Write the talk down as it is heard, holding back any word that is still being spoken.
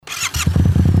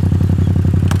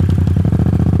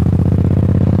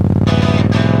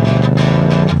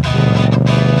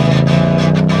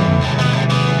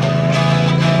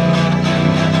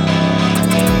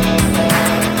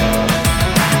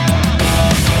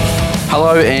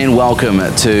Hello and welcome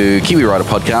to Kiwi Rider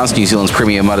Podcast, New Zealand's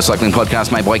premier motorcycling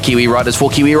podcast made by Kiwi Riders for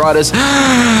Kiwi Riders.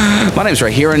 My name's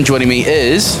Ray Heron. Joining me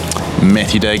is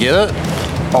Matthew Daggett,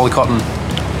 Ollie Cotton,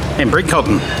 and Brett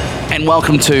Cotton. And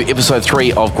welcome to episode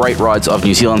 3 of Great Rides of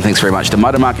New Zealand. Thanks very much to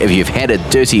Motomuck. If you've had a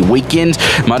dirty weekend,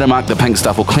 Motomuck, the pink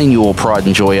stuff, will clean your pride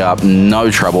and joy up,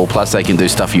 no trouble. Plus they can do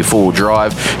stuff for your four-wheel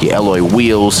drive, your alloy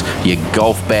wheels, your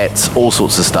golf bats, all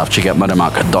sorts of stuff. Check out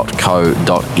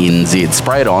motomuck.co.nz.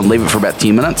 Spray it on, leave it for about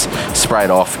 10 minutes, spray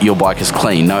it off, your bike is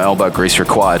clean, no elbow grease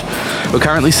required. We're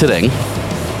currently sitting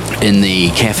in the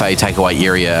cafe takeaway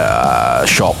area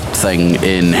shop thing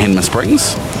in Henman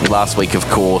Springs. Last week, of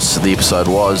course, the episode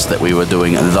was that we were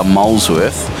doing the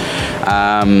Molesworth.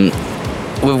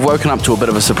 We've woken up to a bit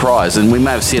of a surprise, and we may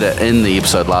have said it in the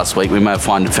episode last week, we may have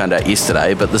found out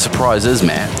yesterday, but the surprise is,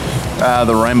 Matt,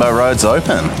 the Rainbow Road's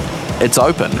open. It's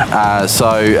open.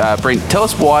 So, Brent, tell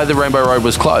us why the Rainbow Road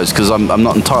was closed, because I'm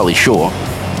not entirely sure.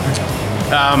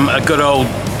 A good old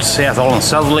South Island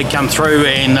southerly come through,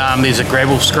 and there's a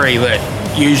gravel scree that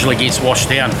usually gets washed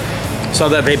down. So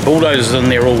they've had bulldozers in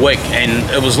there all week, and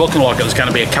it was looking like it was going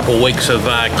to be a couple of weeks of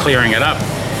clearing it up.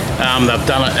 They've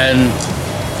done it in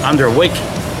under a week.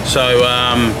 So,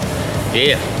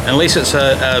 yeah, unless it's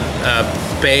a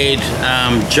bad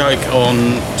joke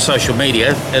on social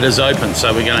media, it is open.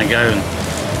 So we're going to go and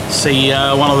see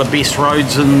one of the best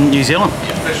roads in New Zealand.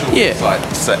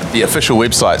 The official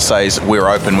website says we're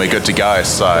open, we're good to go.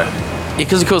 So, yeah,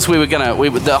 because of course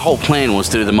the whole plan was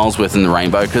to do the Molesworth and the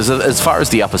Rainbow, because as far as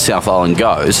the Upper South Island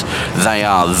goes, they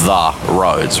are the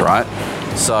roads, right?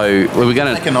 So we were going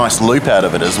to make a nice loop out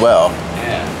of it as well.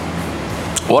 Yeah.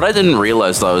 What I didn't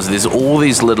realise though is there's all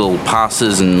these little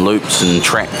passes and loops and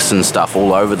tracks and stuff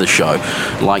all over the show.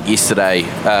 Like yesterday,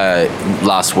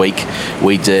 last week,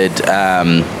 we did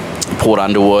Port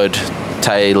Underwood,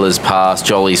 Taylor's Pass,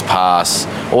 Jolly's Pass,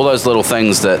 all those little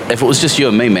things that if it was just you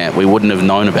and me, Matt, we wouldn't have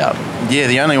known about. Yeah,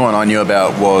 the only one I knew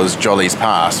about was Jolly's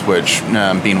Pass, which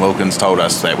Ben Wilkins told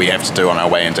us that we have to do on our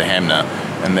way into Hamner,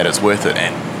 and that it's worth it.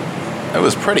 And it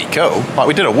was pretty cool. Like,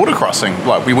 we did a water crossing.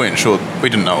 Like, we weren't sure, we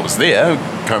didn't know it was there.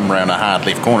 Come around a hard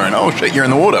left corner and, oh shit, you're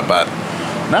in the water. But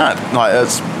no, like,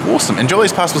 it's awesome. And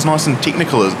Jolly's Pass was nice and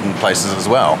technical in places as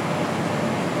well.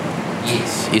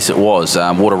 Yes, it was.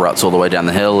 Water ruts all the way down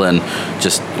the hill, and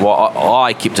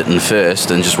I kept it in first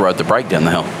and just rode the brake down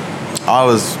the hill. I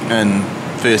was in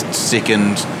first,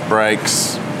 second,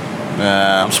 brakes.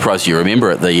 I'm surprised you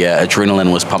remember it. The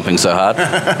adrenaline was pumping so hard.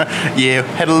 Yeah,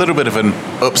 had a little bit of an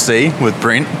oopsie with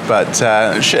Brent, but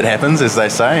shit happens, as they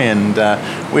say, and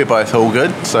we're both all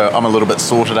good. So I'm a little bit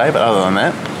sore today, but other than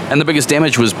that. And the biggest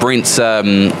damage was Brent's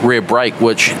rear brake,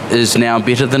 which is now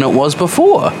better than it was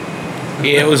before.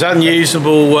 Yeah, it was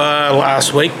unusable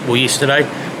last week or yesterday.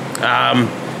 A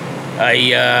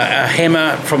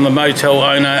hammer from the motel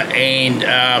owner and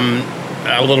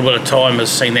a little bit of time has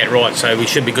seen that right, so we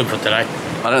should be good for today.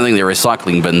 I don't think the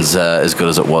recycling bin's as good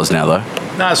as it was now, though.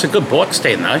 No, it's a good bike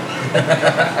stand, though.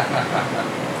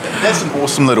 That's an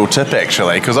awesome little tip,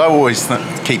 actually, because I always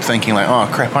keep thinking, like, oh,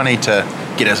 crap, I need to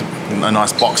get a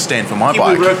nice box stand for my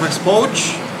bike. Roadmax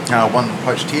Porch. One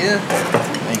poached here.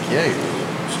 Thank you.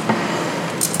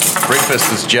 Breakfast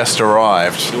has just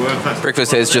arrived.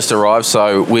 Breakfast has just arrived,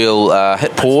 so we'll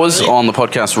hit pause on the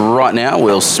podcast right now.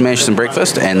 We'll smash some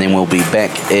breakfast, and then we'll be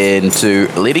back into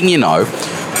letting you know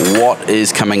what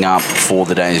is coming up for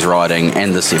the day's riding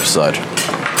and this episode.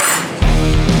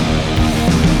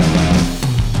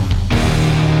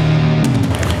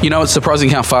 You know, it's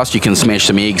surprising how fast you can smash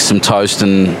some eggs, some toast,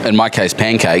 and in my case,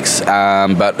 pancakes.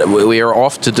 But we are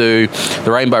off to do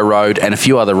the Rainbow Road and a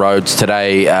few other roads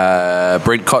today.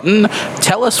 Brent Cotton,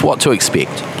 tell us what to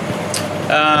expect.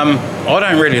 I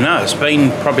don't really know. It's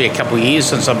been probably a couple of years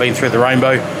since I've been through the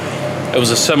Rainbow. It was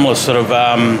a similar sort of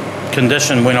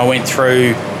condition when I went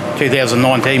through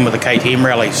 2019 with the KTM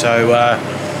rally. So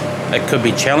it could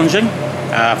be challenging.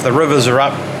 If the rivers are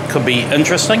up, it could be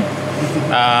interesting.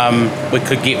 We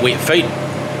could get wet feet,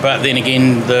 but then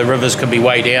again the rivers could be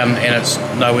way down and it's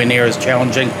nowhere near as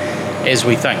challenging as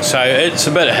we think. So it's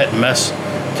a bit of hit and miss.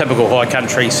 Typical high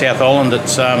country South Island. It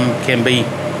can be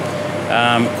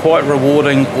quite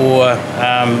rewarding or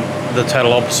the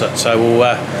total opposite. So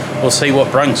we'll see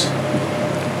what brings.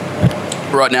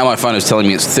 Right now my phone is telling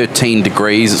me it's 13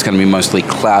 degrees. It's going to be mostly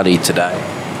cloudy today.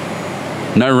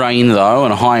 No rain though,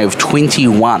 and a high of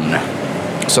 21.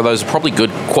 So those are probably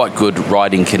quite good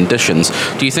riding conditions.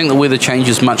 Do you think the weather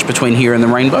changes much between here and the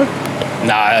Rainbow?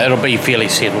 No, it'll be fairly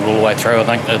settled all the way through. I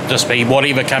think it'll just be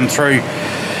whatever come through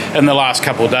in the last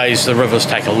couple of days. The rivers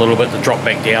take a little bit to drop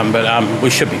back down, but we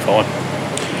should be fine.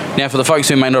 Now, for the folks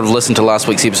who may not have listened to last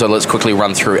week's episode, let's quickly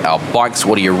run through our bikes.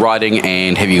 What are you riding,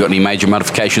 and have you got any major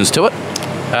modifications to it?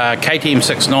 KTM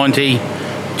 690,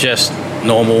 just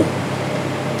normal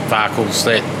vehicles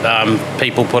that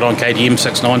people put on KTM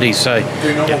 690s. So,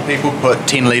 Do normal people put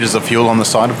 10 litres of fuel on the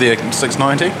side of their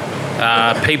 690?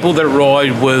 people that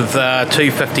ride with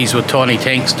 250s with tiny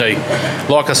tanks do.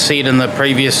 Like I said in the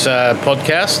previous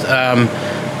podcast,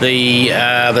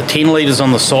 the 10 litres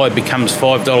on the side becomes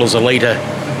 $5 a litre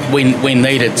when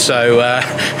needed. So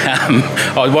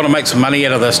I want to make some money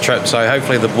out of this trip. So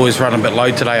hopefully the boys run a bit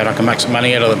low today and I can make some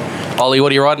money out of them. Ollie,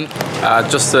 what are you riding?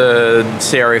 Just the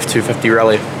CRF 250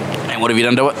 Rally. And what have you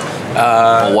done to it?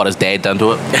 Or what has Dad done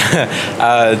to it?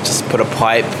 Just put a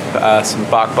pipe, some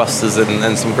bark busters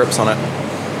and some grips on it.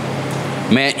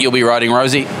 Matt, you'll be riding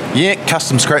Rosie. Yeah,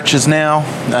 custom scratches now.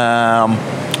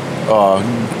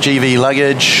 GV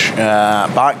luggage,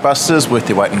 bark busters worth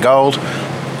their weight in gold,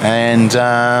 and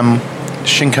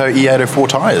Shinko E08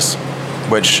 tyres,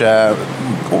 which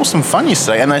awesome fun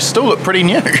yesterday, and they still look pretty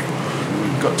new.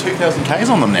 Got 2,000 Ks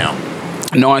on them now.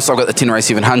 Nice. I've got the Tenere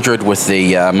 700 with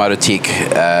the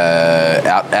Mototech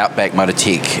Outback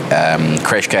Mototech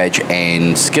crash cage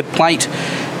and skid plate,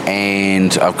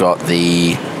 and I've got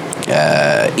the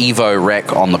Evo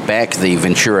rack on the back, the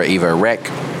Ventura Evo rack.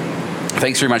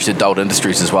 Thanks very much to Dold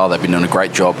Industries as well. They've been doing a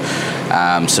great job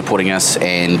supporting us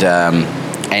and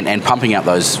pumping out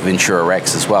those Ventura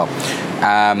racks as well.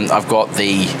 I've got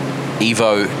the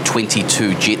Evo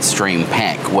 22 Jetstream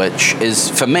pack, which is,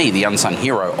 for me, the unsung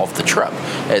hero of the trip.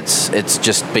 It's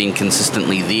just been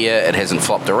consistently there. It hasn't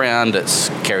flopped around. It's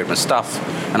carried my stuff,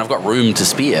 and I've got room to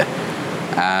spare.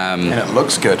 And it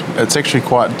looks good. It's actually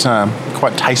quite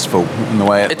tasteful in the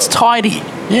way it's tidy.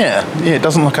 Yeah, it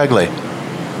doesn't look ugly.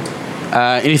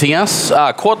 Anything else?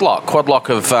 Quad lock. Quad lock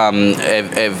have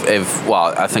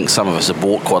well, I think some of us have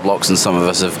bought quad locks and some of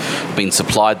us have been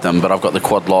supplied them, but I've got the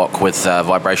quad lock with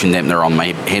vibration dampener on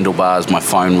my handlebars. My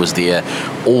phone was there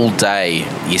all day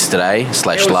yesterday /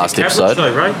 last episode.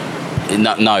 Though, right?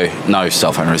 No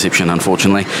cell phone reception,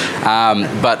 unfortunately.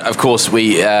 But of course,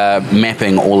 we are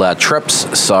mapping all our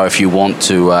trips. So if you want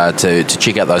to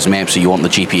check out those maps or you want the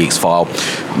GPX file,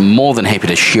 more than happy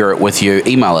to share it with you.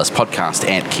 Email us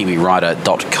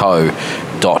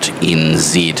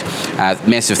podcast@kiwirider.co.nz.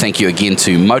 Massive thank you again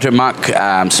to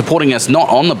Motomuck, supporting us not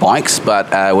on the bikes,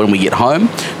 but when we get home,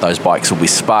 those bikes will be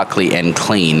sparkly and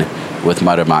clean with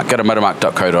Motomuck. Go to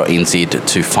motomuck.co.nz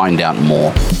to find out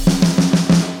more.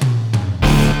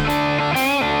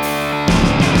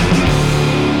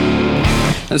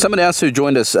 And someone else who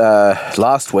joined us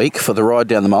last week for the ride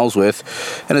down the Molesworth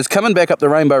and is coming back up the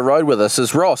Rainbow Road with us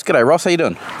is Ross. G'day, Ross. How you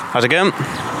doing? How's it going?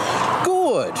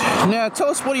 Good. Now, tell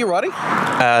us, what are you riding?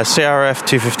 CRF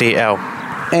 250L.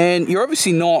 And you're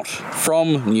obviously not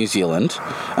from New Zealand.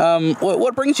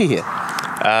 What brings you here?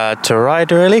 To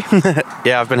ride, really.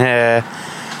 Yeah, I've been here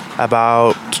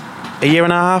about a year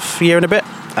and a bit.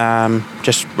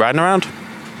 Just riding around.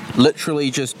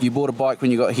 Literally just, you bought a bike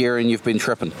when you got here and you've been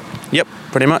tripping? Yep,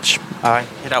 pretty much. I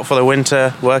hit out for the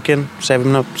winter, working,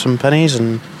 saving up some pennies,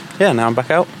 and yeah, now I'm back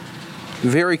out.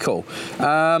 Very cool.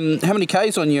 How many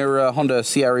Ks on your Honda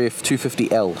CRF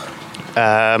 250L?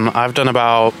 I've done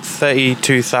about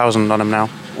 32,000 on them now.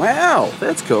 Wow,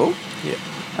 that's cool. Yeah.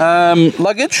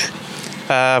 Luggage?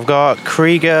 I've got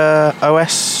Krieger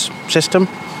OS system,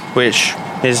 which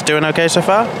is doing okay so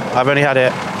far. I've only had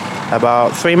it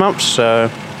about 3 months, so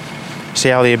see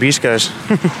how the abuse goes.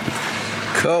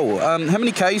 Cool. How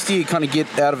many Ks do you kind of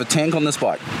get out of a tank on this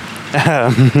bike?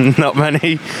 Not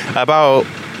many. About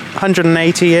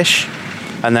 180-ish.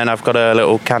 And then I've got a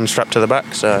little can strapped to the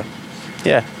back, so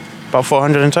yeah, about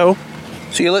 400 in total.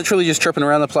 So you're literally just tripping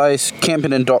around the place,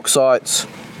 camping in dock sites?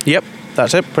 Yep,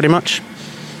 that's it, pretty much.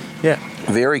 Yeah.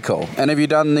 Very cool. And have you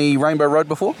done the Rainbow Road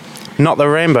before? Not the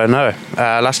Rainbow, no.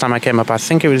 Last time I came up, I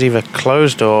think it was either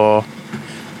closed or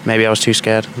maybe I was too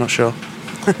scared. Not sure.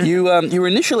 You were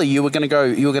initially you were going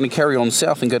to carry on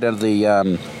south and go down to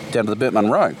the Burt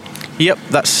Munro. Yep,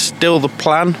 that's still the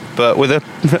plan, but with a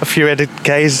few added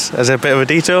Ks as a bit of a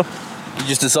detour. You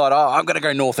just decide, I'm going to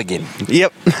go north again.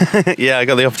 Yep. Yeah, I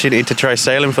got the opportunity to try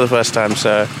sailing for the first time,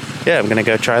 so yeah, I'm going to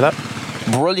go try that.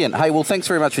 Brilliant. Hey, well, thanks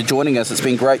very much for joining us. It's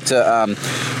been great to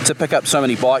pick up so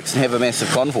many bikes and have a massive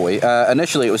convoy.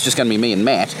 Initially, it was just going to be me and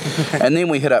Matt, and then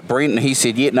we hit up Brent, and he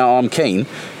said, yeah, no, I'm keen.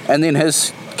 And then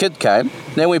his kid came.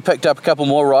 Then we picked up a couple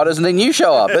more riders, and then you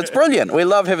show up. It's brilliant. We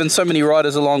love having so many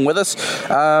riders along with us.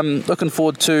 Looking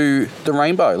forward to the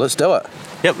Rainbow. Let's do it.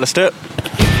 Yep, let's do it.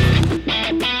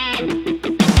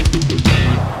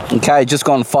 Okay, just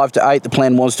gone 5 to 8. The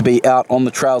plan was to be out on the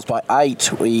trails by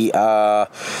 8. We are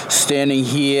standing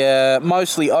here,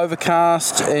 mostly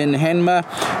overcast in Hanmer,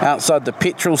 outside the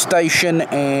petrol station,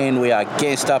 and we are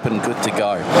gassed up and good to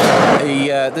go.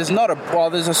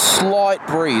 There's a slight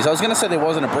breeze. I was going to say there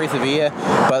wasn't a breath of air,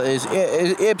 but there's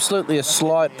absolutely a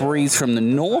slight breeze from the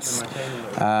north.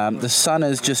 The sun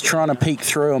is just trying to peek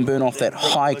through and burn off that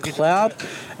high cloud,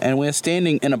 and we're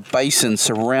standing in a basin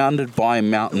surrounded by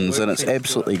mountains, and it's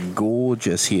absolutely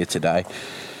gorgeous here today.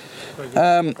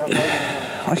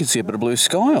 I can see a bit of blue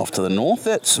sky off to the north.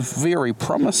 That's very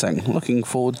promising. Looking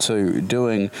forward to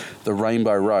doing the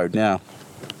Rainbow Road. Now,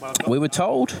 we were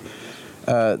told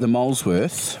the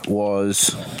Molesworth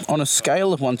was on a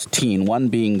scale of 1 to 10, 1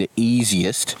 being the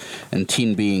easiest and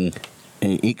 10 being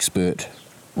an expert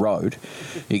road,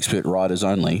 expert riders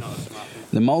only.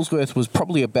 The Molesworth was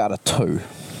probably about a 2.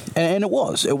 And it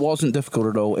wasn't difficult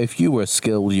at all. If you were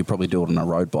skilled, you'd probably do it on a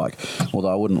road bike, although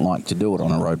I wouldn't like to do it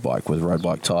on a road bike with road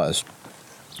bike tyres.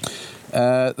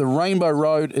 The Rainbow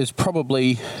Road is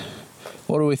probably,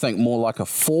 what do we think, more like a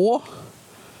 4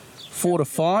 to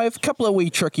 5, a couple of wee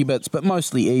tricky bits, but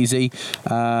mostly easy,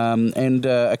 and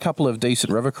a couple of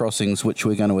decent river crossings, which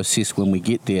we're going to assess when we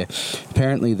get there.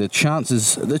 Apparently, the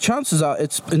chances are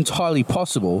it's entirely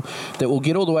possible that we'll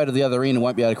get all the way to the other end and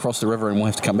won't be able to cross the river, and we'll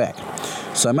have to come back.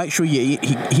 So make sure you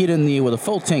head in there with a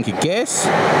full tank of gas.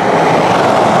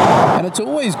 And it's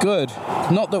always good,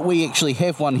 not that we actually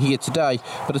have one here today,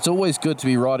 but it's always good to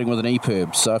be riding with an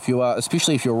EPIRB. So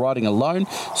especially if you're riding alone,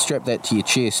 strap that to your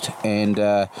chest, and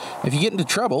if you get into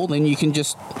trouble, then you can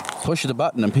just push the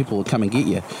button and people will come and get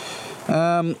you.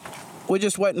 We're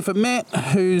just waiting for Matt,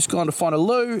 who's going to find a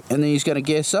loo, and then he's going to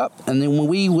gas up, and then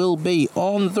we will be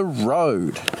on the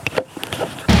road.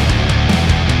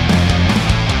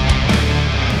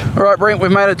 Alright, Brent, we've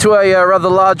made it to a rather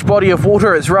large body of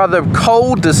water. It's rather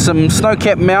cold. There's some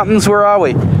snow-capped mountains. Where are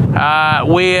we?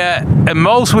 We're in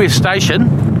Molesworth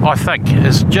Station, I think.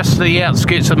 It's just the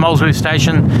outskirts of Molesworth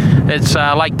Station. It's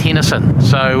Lake Tennyson.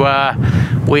 So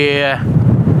we're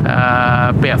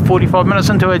about 45 minutes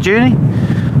into our journey.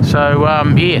 So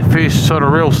first sort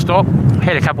of real stop.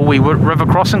 Had a couple wee river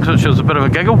crossings, which was a bit of a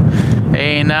giggle.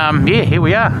 And here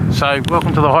we are. So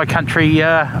welcome to the high country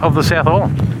of the South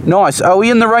Island. Nice. Are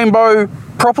we in the Rainbow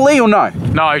properly or no?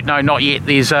 No, not yet.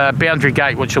 There's a boundary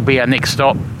gate, which will be our next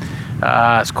stop.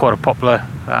 It's quite a popular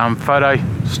photo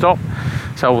stop.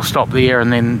 So we'll stop there,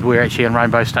 and then we're actually in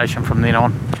Rainbow Station from then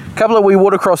on. A couple of wee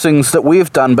water crossings that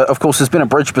we've done, but of course there's been a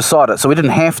bridge beside it, so we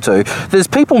didn't have to. There's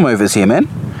people movers here, man.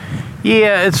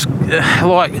 Yeah, it's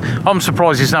I'm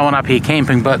surprised there's no one up here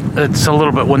camping, but it's a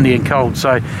little bit windy and cold.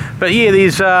 But yeah,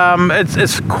 there's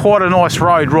it's quite a nice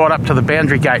road right up to the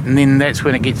boundary gate, and then that's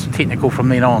when it gets technical from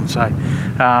then on. So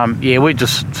we've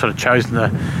just sort of chosen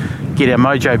to get our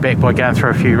mojo back by going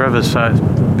through a few rivers, so it's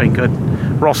been good.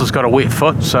 Ross has got a wet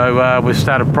foot, so we've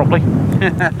started properly.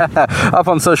 Up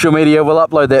on social media, we'll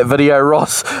upload that video.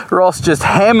 Ross just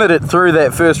hammered it through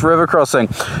that first river crossing,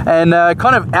 and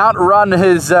kind of outrun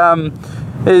his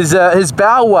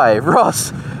bow wave.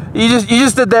 Ross, you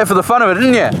just did that for the fun of it,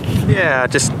 didn't you? Yeah,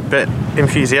 just a bit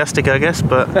enthusiastic, I guess,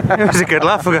 but it was a good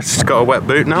laugh. I've just got a wet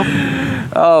boot now.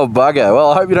 Oh, bugger. Well,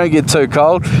 I hope you don't get too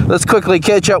cold. Let's quickly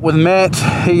catch up with Matt.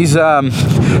 He's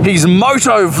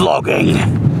moto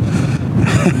vlogging.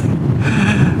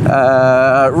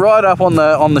 Right up on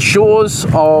the shores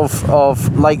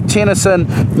of Lake Tennyson.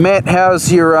 Matt,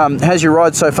 how's your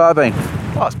ride so far been?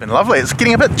 Oh, it's been lovely. It's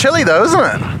getting a bit chilly though, isn't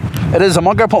it? It is. I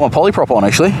might go put my polyprop on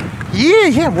actually.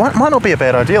 Yeah, might not be a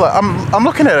bad idea. Like, I'm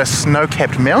looking at a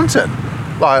snow-capped mountain,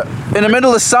 like in the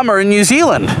middle of summer in New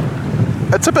Zealand.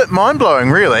 It's a bit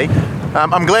mind-blowing, really.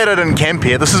 I'm glad I didn't camp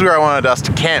here. This is where I wanted us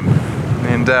to camp,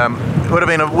 and it would have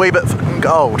been a wee bit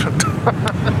cold.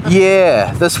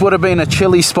 Yeah, this would have been a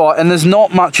chilly spot, and there's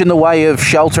not much in the way of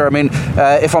shelter. I mean,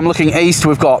 if I'm looking east,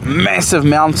 we've got massive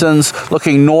mountains.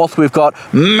 Looking north, we've got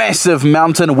massive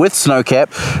mountain with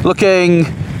snowcap. Looking,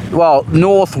 well,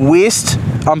 northwest,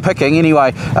 I'm picking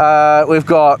anyway, we've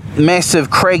got massive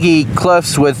craggy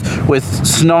cliffs with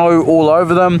snow all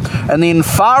over them, and then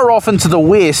far off into the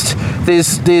west,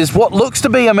 there's what looks to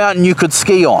be a mountain you could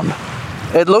ski on.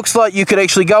 It looks like you could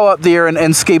actually go up there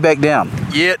and ski back down.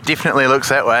 Yeah, it definitely looks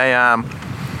that way.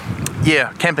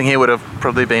 Camping here would have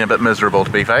probably been a bit miserable,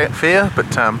 to be fair,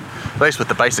 but at least with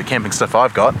the basic camping stuff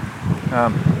I've got,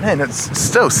 man, it's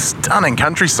still stunning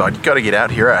countryside. You've got to get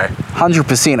out here, eh?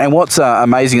 100%. And what's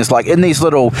amazing is, like, in these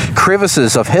little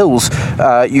crevices of hills,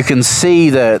 you can see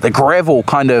the gravel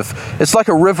kind of, it's like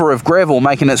a river of gravel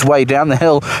making its way down the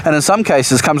hill, and in some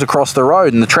cases comes across the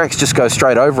road, and the tracks just go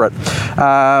straight over it.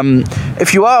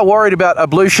 If you are worried about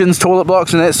ablutions, toilet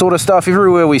blocks and that sort of stuff,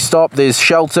 everywhere we stop there's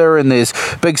shelter and there's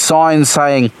big signs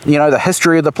saying, you know, the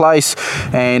history of the place,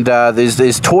 and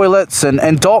there's toilets,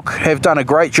 and Doc have done a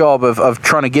great job of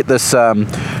trying to get this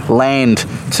land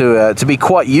to be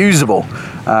quite usable.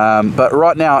 But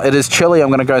right now it is chilly. I'm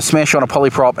going to go smash on a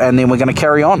polyprop and then we're going to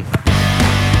carry on.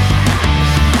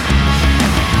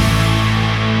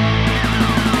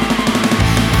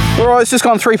 Alright, it's just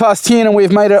gone 10:03 and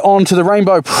we've made it onto the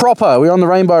Rainbow proper. We're on the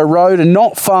Rainbow Road, and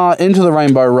not far into the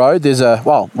Rainbow Road there's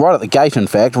right at the gate, in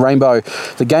fact, the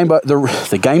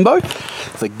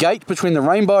gate between the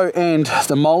Rainbow and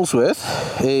the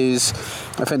Molesworth is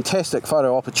a fantastic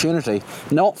photo opportunity.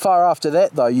 Not far after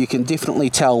that though, you can definitely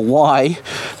tell why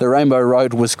the Rainbow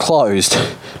Road was closed.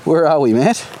 Where are we,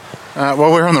 Matt?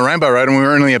 Well, we're on the Rainbow Road and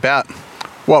we're only about,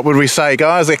 what would we say,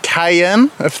 guys, a K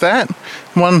in, if that?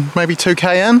 1, maybe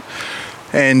 2K in.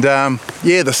 And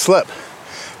yeah, the slip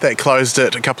that closed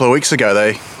it a couple of weeks ago,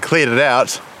 they cleared it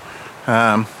out.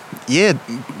 Yeah,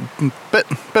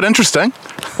 bit interesting.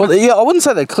 Well, yeah, I wouldn't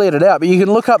say they cleared it out, but you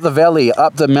can look up the valley,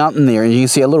 up the mountain there, and you can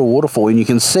see a little waterfall, and you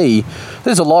can see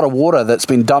there's a lot of water that's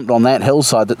been dumped on that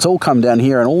hillside that's all come down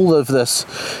here, and all of this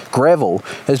gravel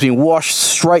has been washed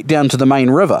straight down to the main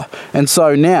river. And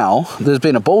so now there's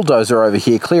been a bulldozer over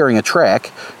here clearing a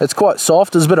track. It's quite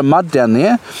soft, there's a bit of mud down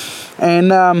there,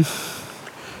 and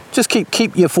just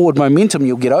keep your forward momentum,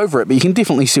 you'll get over it, but you can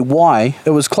definitely see why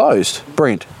it was closed.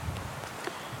 Brent?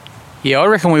 Yeah, I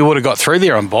reckon we would have got through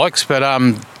there on bikes, but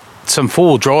some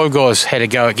four-wheel drive guys had a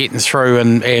go at getting through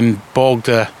and bogged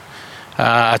a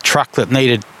truck that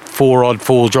needed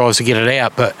four-wheel drives to get it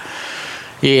out. But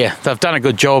yeah, they've done a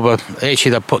good job of,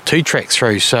 actually they've put 2 tracks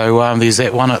through, so there's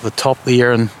that one at the top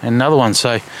there and another one,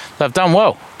 so they've done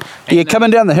well. Yeah, coming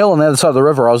down the hill on the other side of the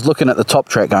river, I was looking at the top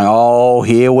track going, oh,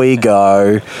 here we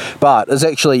go. But it's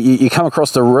actually, you come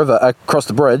across the river, across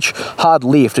the bridge, hard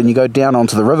left, and you go down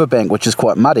onto the riverbank, which is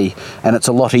quite muddy, and it's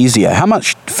a lot easier. How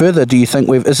much further do you think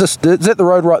is that the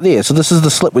road right there? So this is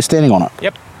the slip, we're standing on it?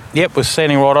 Yep, we're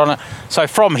standing right on it. So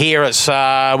from here, it's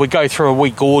we go through a wee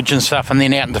gorge and stuff, and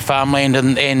then out into farmland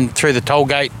and through the toll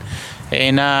gate.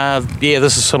 And yeah,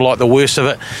 this is sort of like the worst of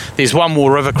it. There's one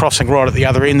more river crossing right at the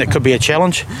other end that could be a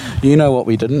challenge. You know what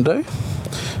we didn't do?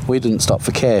 We didn't stop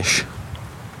for cash.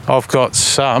 I've got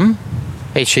some.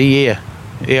 Actually, yeah,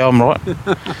 I'm right.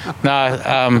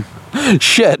 No,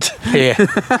 shit. Yeah,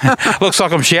 looks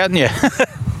like I'm shouting you.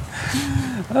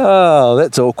 Oh,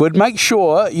 that's awkward. Make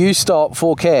sure you stop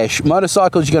for cash.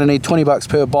 Motorcycles, you're going to need $20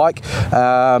 per bike.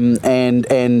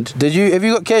 And have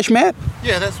you got cash, Matt?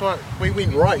 Yeah, that's what we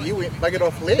went right. You went buggered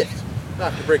off left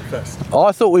after breakfast.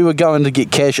 I thought we were going to get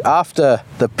cash after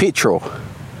the petrol.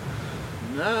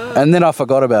 No. And then I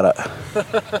forgot about it.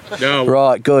 No.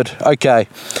 Right, good. Okay.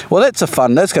 Well, that's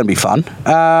going to be fun.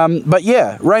 But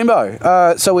yeah,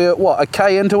 Rainbow. So we're, a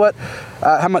K into it.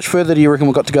 How much further do you reckon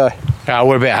we've got to go?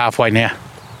 We're about halfway now.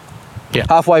 Yeah.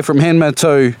 Halfway from Hanma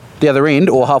to the other end,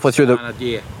 or halfway through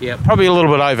the... Yeah, probably a little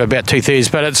bit over, about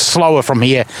 2/3, but it's slower from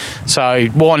here. So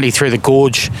windy through the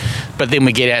gorge, but then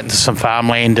we get out into some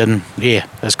farmland, and yeah,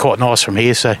 it's quite nice from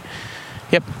here, so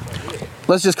yep.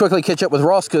 Let's just quickly catch up with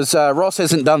Ross, because Ross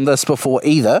hasn't done this before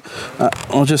either.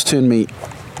 I'll just turn me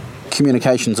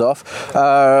communications off.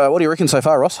 What do you reckon so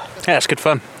far, Ross? Yeah, it's good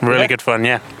fun. Really good fun,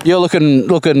 yeah. You're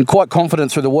looking quite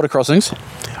confident through the water crossings.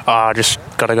 Just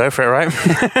got to go for it, right?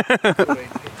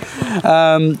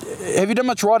 Have you done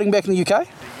much riding back in the UK?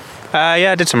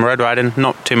 Yeah, I did some road riding,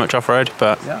 not too much off-road,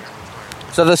 but... Yeah.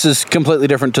 So this is completely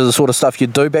different to the sort of stuff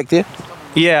you'd do back there?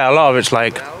 Yeah, a lot of it's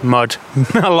like mud.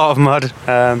 A lot of mud.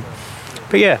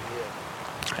 But yeah,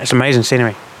 it's amazing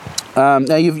scenery.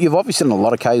 Now you've obviously done a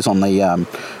lot of Ks on the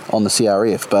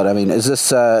CRF, but I mean, is this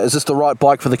the right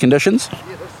bike for the conditions?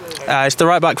 It's the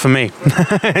right bike for me.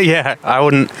 Yeah, I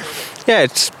wouldn't. Yeah,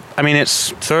 it's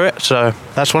through it, so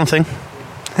that's one thing.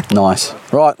 Nice.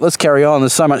 Right, let's carry on.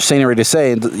 There's so much scenery to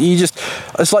see, and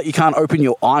it's like you can't open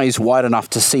your eyes wide enough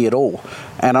to see it all.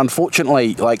 And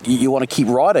unfortunately, like you want to keep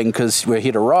riding because we're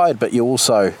here to ride, but you want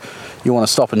to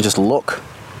stop and just look.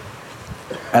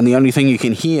 And the only thing you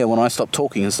can hear when I stop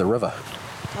talking is the river.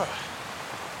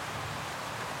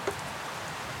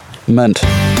 Mint.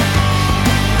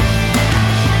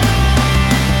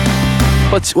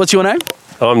 What's your name?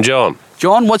 I'm John.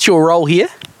 John, what's your role here?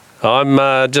 I'm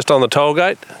just on the toll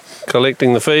gate,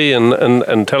 collecting the fee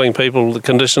and telling people the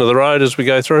condition of the road as we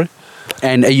go through.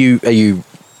 And are you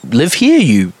live here?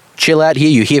 You chill out here?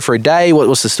 You here for a day?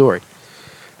 What's the story?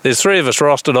 There's 3 of us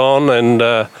rostered on,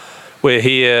 and we're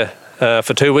here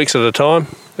for 2 weeks at a time,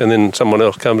 and then someone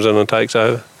else comes in and takes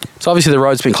over. So obviously the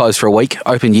road's been closed for a week,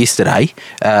 opened yesterday.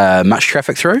 Much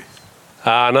traffic through?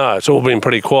 No, it's all been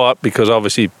pretty quiet because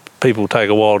obviously people take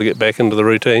a while to get back into the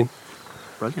routine.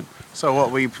 Brilliant. So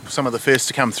what, we some of the first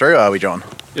to come through, are we, John?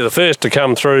 You're the first to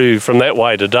come through from that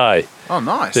way today. Oh,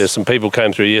 nice. There's some people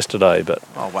came through yesterday, but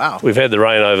Oh, wow. we've had the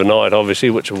rain overnight, obviously,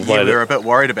 which will Yeah, make we were a it bit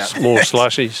worried about that. more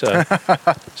slushy. So,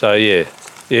 yeah,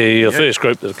 you're the first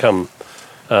group that come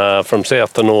from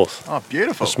south to north Oh,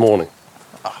 beautiful. this morning.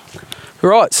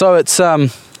 Right, so it's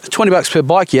 $20 per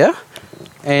bike, yeah?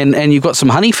 And you've got some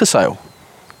honey for sale.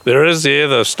 There is, yeah.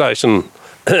 The station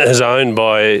is owned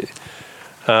by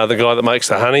the guy that makes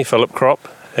the honey, Philip Crop,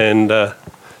 and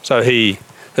so he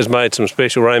has made some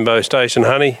special Rainbow Station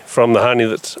honey from the honey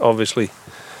that's obviously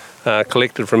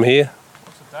collected from here.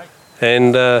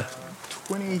 And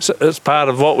so it's part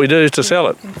of what we do to sell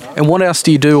it. And what else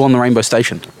do you do on the Rainbow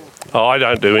Station? Oh, I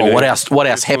don't do Or anything. what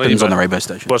else happens on the Rainbow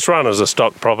Station? Well, it's run as a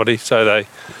stock property, so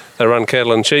they run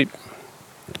cattle and sheep.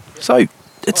 So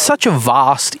it's such a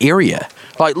vast area.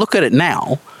 Like, look at it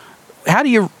now. How do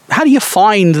you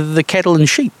find the cattle and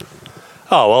sheep?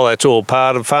 Oh, well, that's all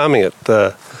part of farming it.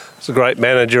 It's a great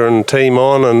manager and team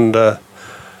on, and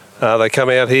they come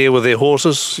out here with their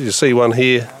horses. You see one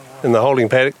here in the holding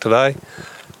paddock today.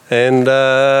 And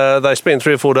they spend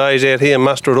 3 or 4 days out here and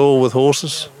muster it all with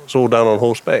horses. It's all done on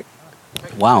horseback.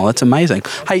 Wow, that's amazing.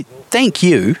 Hey, thank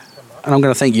you, and I'm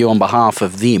going to thank you on behalf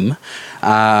of them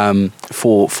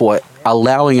for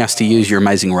allowing us to use your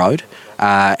amazing road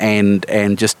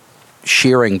and just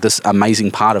sharing this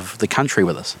amazing part of the country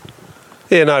with us.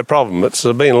 Yeah, no problem. It's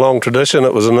been a long tradition.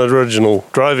 It was an original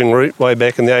droving route way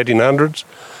back in the 1800s.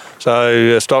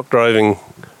 So stock droving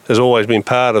has always been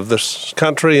part of this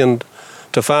country, and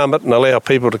to farm it and allow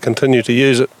people to continue to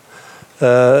use it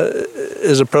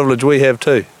is a privilege we have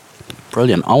too.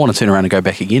 Brilliant. I want to turn around and go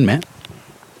back again, Matt.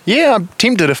 Yeah, I'm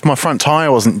tempted if my front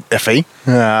tyre wasn't iffy.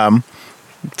 Yeah,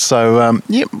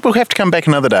 we'll have to come back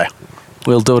another day.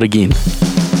 We'll do it again.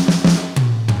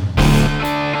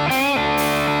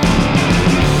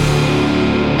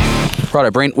 Righto,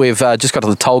 Brent, we've just got to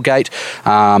the toll gate. If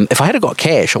I had got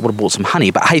cash, I would have bought some honey.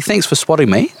 But hey, thanks for spotting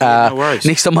me. No worries.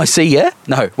 Next time I see you,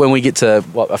 when we get to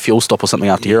a fuel stop or something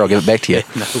after here, I'll give it back to you.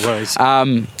 No worries.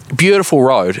 Beautiful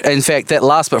road. In fact, that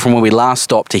last bit from when we last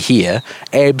stopped to here,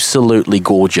 absolutely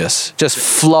gorgeous. Just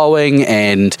flowing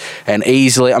and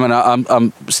easily. I mean,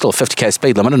 I'm still a 50k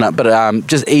speed limit, isn't it? But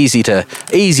just easy to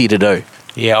do.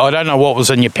 Yeah, I don't know what was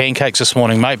in your pancakes this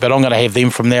morning, mate, but I'm going to have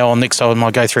them from now on next time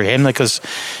I go through Hamner, because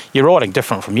you're riding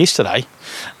different from yesterday.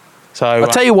 So I'll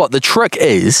tell you what, the trick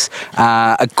is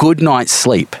a good night's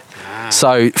sleep.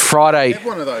 So Friday... You had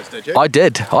one of those, did you? I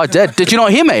did. Did you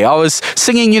not hear me? I was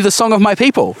singing you the song of my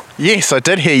people. Yes, I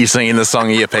did hear you singing the song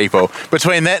of your people.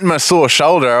 Between that and my sore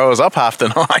shoulder, I was up half the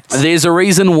night. There's a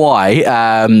reason why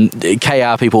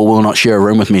KR people will not share a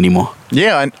room with me anymore.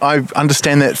 Yeah, I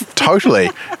understand that totally.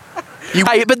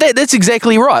 Hey, but that's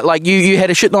exactly right. Like you had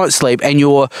a shit night's sleep, and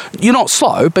you're not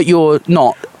slow, but you're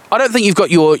not. I don't think you've got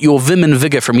your vim and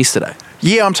vigour from yesterday.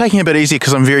 Yeah, I'm taking it a bit easier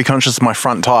because I'm very conscious of my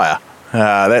front tyre.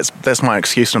 That's my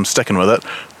excuse, and I'm sticking with it.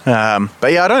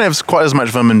 But yeah, I don't have quite as much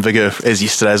vim and vigour as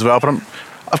yesterday as well. But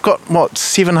I've got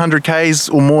 700 k's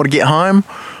or more to get home,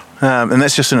 and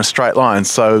that's just in a straight line.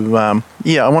 So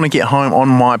yeah, I want to get home on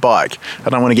my bike. I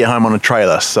don't want to get home on a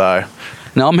trailer. So.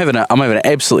 No, I'm having an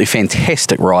absolutely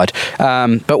fantastic ride.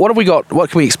 But what have we got? What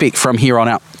can we expect from here on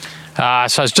out?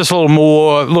 So it's just a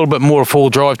little bit more full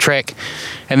drive track,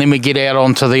 and then we get out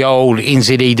onto the old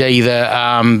NZED,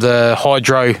 the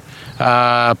hydro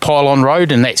pylon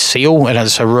road, and that's Seal, and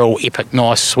it's a real epic,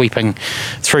 nice sweeping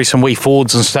through some wee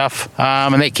fords and stuff,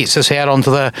 and that gets us out onto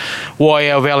the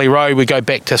YL Valley Road. We go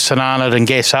back to St Arnaud and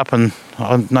gas up, and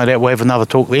no doubt we'll have another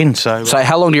talk then. So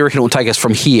how long do you reckon it will take us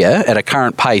from here at a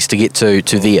current pace to get to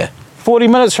there? 40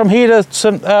 minutes from here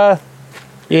to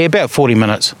about 40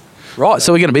 minutes. Right,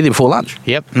 so we're going to be there before lunch.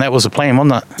 Yep, and that was the plan,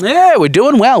 wasn't it? Yeah, we're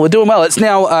doing well. It's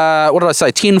now, what did I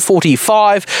say,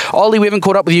 10:45. Ollie, we haven't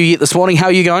caught up with you yet this morning. How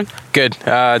are you going? Good.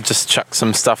 Just chucked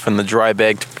some stuff in the dry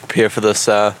bag to prepare for this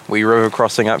wee river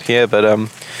crossing up here. But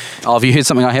have you heard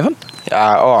something I haven't?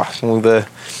 well, the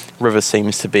river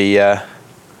seems to be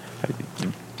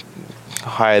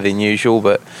higher than usual,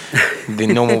 but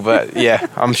than normal. But yeah,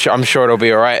 I'm sure it'll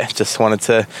be all right. Just wanted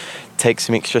to take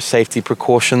some extra safety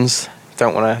precautions.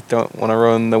 Don't want to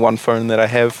ruin the one phone that I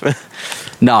have.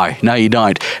 No, you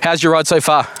don't. How's your ride so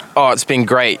far? Oh, it's been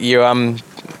great. You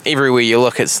everywhere you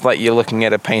look, it's like you're looking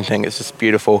at a painting. It's just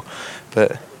beautiful.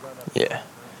 But yeah.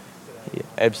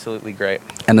 absolutely great.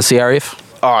 And the CRF?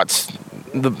 Oh, it's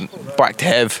the bike to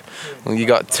have. Well, you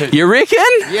got 2. You reckon?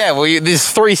 Yeah, well, there's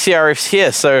 3 CRFs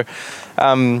here, so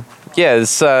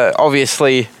it's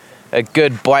obviously a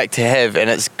good bike to have, and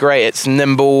it's great. It's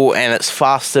nimble and it's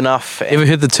fast enough. Ever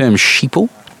heard the term sheeple?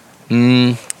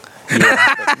 Yeah.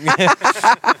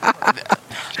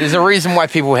 There's a reason why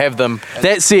people have them.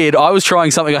 That said, I was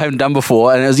trying something I haven't done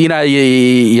before, and it was,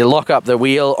 you lock up the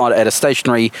wheel at a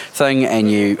stationary thing, and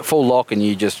you full lock, and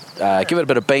you just give it a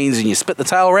bit of beans, and you spit the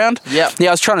tail around. Yep. Yeah,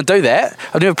 I was trying to do that.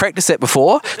 I've never practiced that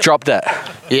before. Dropped it.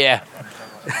 Yeah.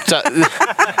 So,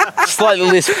 slightly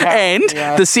less power. And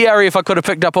the CRF I could have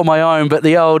picked up on my own, but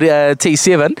the old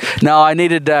T7, no, I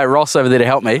needed Ross over there to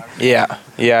help me. Yeah.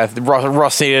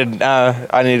 Ross needed.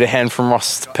 I needed a hand from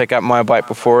Ross to pick up my bike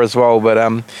before as well, but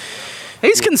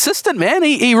he's consistent, man.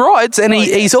 He rides, and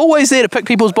he's always there to pick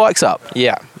people's bikes up.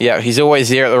 Yeah. He's always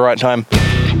there at the right time.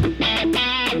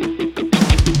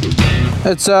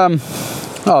 It's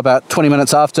about 20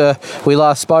 minutes after we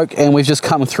last spoke, and we've just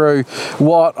come through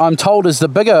what I'm told is the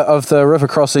bigger of the river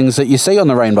crossings that you see on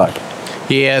the Rainbow.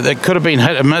 Yeah, that could have been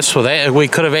hit and miss with that. We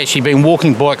could have actually been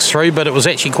walking bikes through, but it was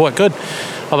actually quite good.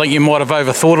 I think you might have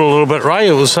overthought it a little bit, Ray.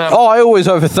 It was. I always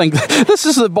overthink. This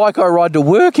is the bike I ride to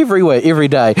work every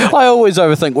day. I always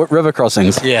overthink river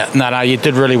crossings. Yeah, no, you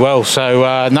did really well. So,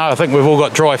 I think we've all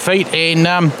got dry feet,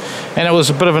 and it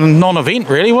was a bit of a non-event,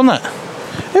 really, wasn't it?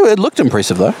 It looked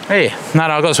impressive, though. Yeah, no,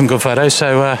 I got some good photos,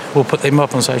 so we'll put them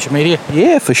up on social media.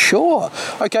 Yeah, for sure.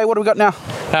 Okay, what do we got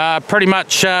now? Pretty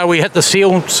much we hit the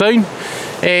seal soon,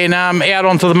 and out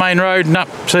onto the main road and up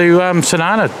to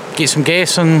Sanana, get some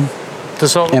gas and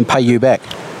decide. And pay you back.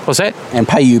 What's that? And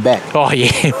pay you back. Oh,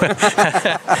 yeah.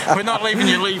 We're not leaving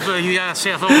you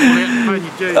South Island without paying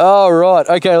your dues. Oh, right.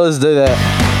 Okay, let's do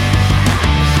that.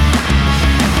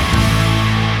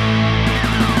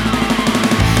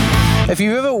 If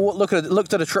you've ever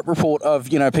looked at a trip report of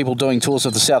people doing tours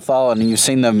of the South Island, and you've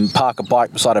seen them park a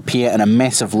bike beside a pier in a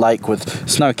massive lake with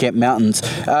snow-capped mountains,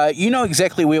 you know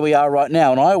exactly where we are right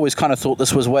now. And I always kind of thought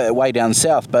this was way down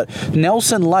south, but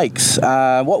Nelson Lakes.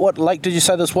 What lake did you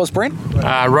say this was, Brent?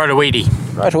 Rotoiti.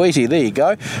 Rotoiti, there you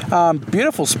go.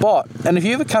 Beautiful spot. And if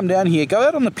you ever come down here, go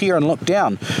out on the pier and look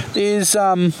down. There's,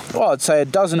 I'd say a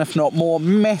dozen, if not more,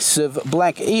 massive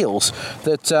black eels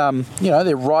that,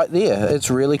 they're right there. It's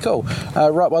really cool.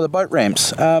 Right by the boat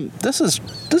ramps. This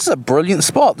is a brilliant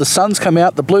spot. The sun's come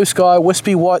out, the blue sky,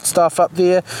 wispy white stuff up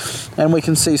there, and we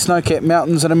can see snow-capped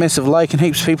mountains and a massive lake, and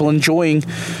heaps of people enjoying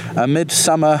a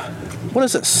midsummer. What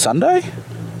is it? Sunday?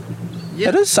 Yeah.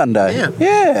 It is Sunday.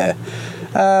 Yeah.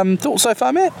 Thoughts so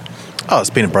far, Matt? Oh,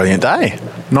 it's been a brilliant day.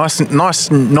 Nice,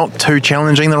 not too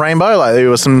challenging, the Rainbow. Like, there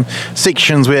were some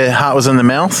sections where heart was in the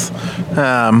mouth,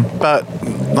 but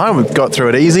we got through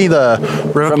it easy.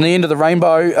 From the end of the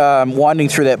Rainbow, winding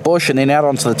through that bush, and then out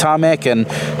onto the tarmac,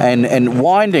 and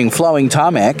winding, flowing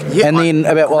tarmac, and then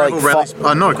about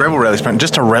not a gravel rally sprint,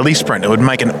 just a rally sprint. It would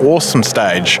make an awesome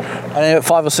stage. And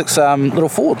 5 or 6 little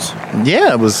fords.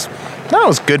 Yeah, it was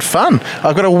good fun.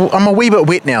 I'm a wee bit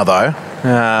wet now though.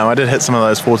 I did hit some of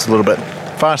those fords a little bit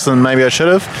faster than maybe I should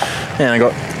have, and I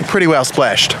got pretty well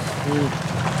splashed.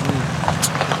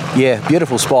 Yeah,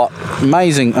 beautiful spot.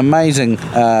 Amazing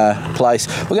place.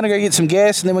 We're going to go get some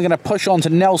gas, and then we're going to push on to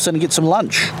Nelson and get some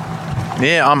lunch.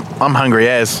 Yeah, I'm hungry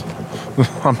as.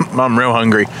 I'm real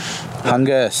hungry.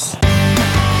 Hungers.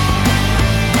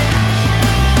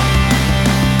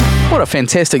 What a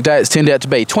fantastic day it's turned out to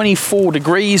be. 24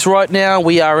 degrees right now.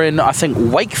 We are in, I think,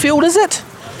 Wakefield, is it?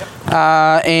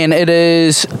 And it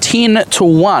is 10 to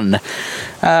 1.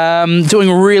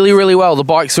 Doing really, really well. The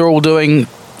bikes are all doing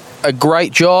a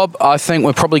great job. I think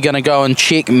we're probably going to go and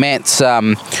check Matt's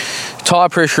tyre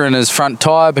pressure in his front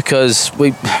tyre, because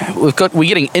we're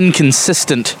getting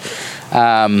inconsistent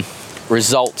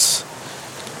results.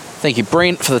 Thank you,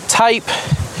 Brent, for the tape.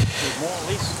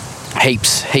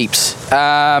 Heaps.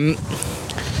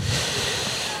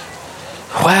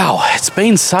 Wow, it's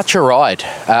been such a ride.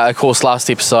 Of course, last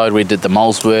episode we did the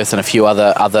Molesworth and a few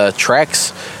other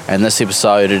tracks, and this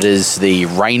episode it is the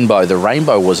Rainbow. The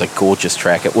Rainbow was a gorgeous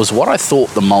track. It was what I thought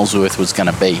the Molesworth was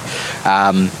going to be.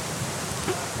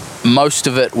 Most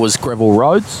of it was gravel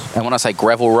roads, and when I say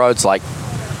gravel roads, like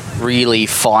really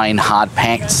fine,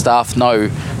 hard-packed stuff. No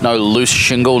loose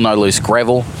shingle, no loose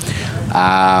gravel.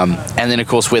 And then, of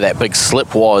course, where that big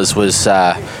slip was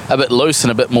a bit loose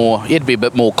and a bit more. You had to be a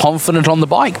bit more confident on the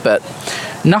bike, but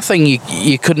nothing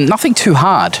you couldn't. Nothing too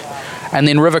hard. And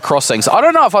then river crossings. I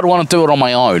don't know if I'd want to do it on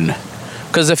my own,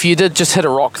 because if you did just hit a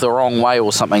rock the wrong way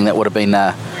or something, that would have been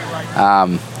a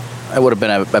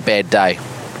bad day.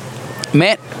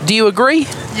 Matt, Do you agree?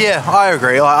 Yeah, I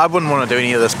agree. Like, I wouldn't want to do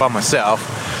any of this by myself,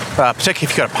 particularly if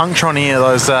you've got a puncture on any of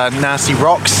those nasty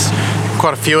rocks.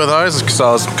 Quite a few of those, because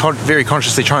I was very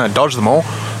consciously trying to dodge them all,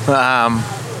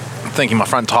 thinking my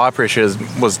front tyre pressure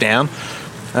was down.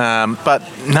 But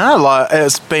no, like,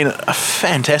 it's been a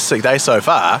fantastic day so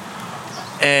far,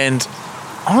 and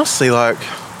honestly, like,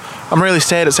 I'm really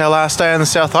sad it's our last day on the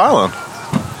South Island.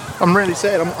 I'm really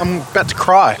sad. I'm about to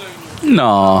cry.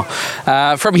 No.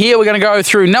 From here, we're going to go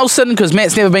through Nelson because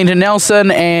Matt's never been to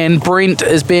Nelson, and Brent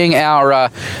is being our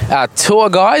tour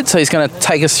guide. So he's going to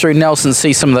take us through Nelson,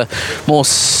 see some of the more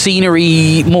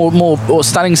scenery, more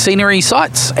stunning scenery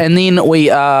sites, and then we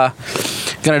are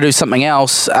going to do something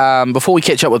else. Before we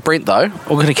catch up with Brent, though,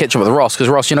 we're going to catch up with Ross because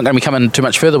Ross, you're not going to be coming too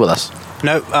much further with us.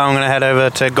 Nope, I'm going to head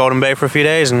over to Golden Bay for a few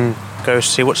days and go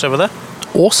see what's over there.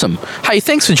 Awesome. Hey,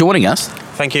 thanks for joining us.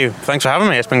 Thank you. Thanks for having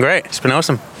me. It's been great. It's been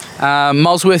awesome.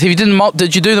 Molesworth,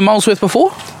 did you do the Molesworth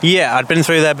before? Yeah, I'd been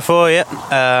through there before,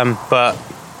 but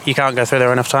you can't go through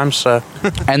there enough times, so...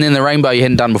 And then the Rainbow you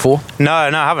hadn't done before? No,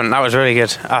 I haven't. That was really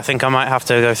good. I think I might have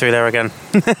to go through there again.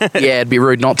 Yeah, it'd be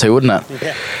rude not to, wouldn't it?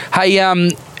 Yeah. Hey,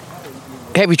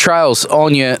 happy trails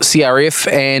on your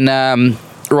CRF, and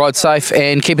ride safe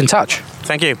and keep in touch.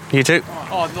 Thank you. You too.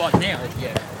 Oh, like now,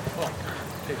 yeah.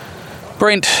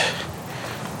 Brent,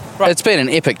 it's been an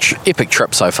epic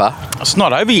trip so far. It's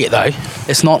not over yet, though.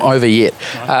 It's not over yet.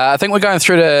 I think we're going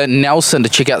through to Nelson to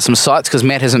check out some sites because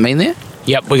Matt hasn't been there.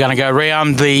 Yep, we're going to go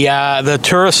around the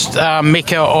tourist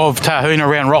mecca of Tahuna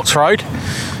around Rocks Road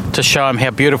to show them how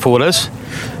beautiful it is.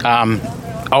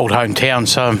 Old hometown,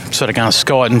 so I'm sort of going to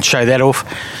sky it and show that off.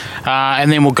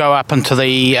 And then we'll go up into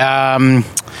the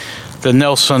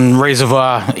Nelson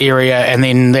Reservoir area, and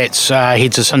then that's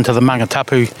heads us into the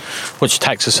Mototapu, which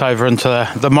takes us over into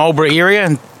the Marlborough area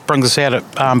and brings us out at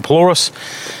Pelorus,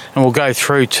 and we'll go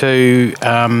through to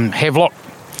Havelock,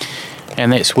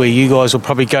 and that's where you guys will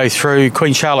probably go through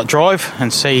Queen Charlotte Drive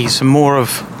and see some more of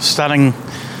stunning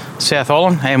South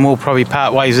Island, and we'll probably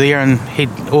part ways there and head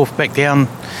off back down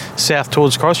south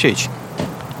towards Christchurch.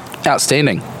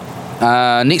 Outstanding.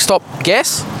 Next stop,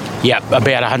 Gas? Yep,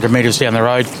 about 100 metres down the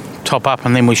road, top up,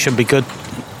 and then we should be good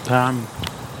from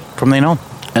then on.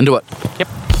 Into it. Yep.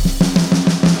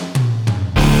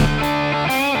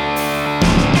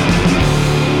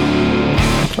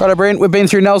 Righto, Brent, we've been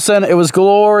through Nelson. It was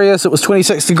glorious. It was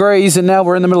 26 degrees, and now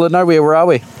we're in the middle of nowhere. Where are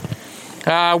we?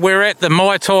 We're at the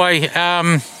Maitai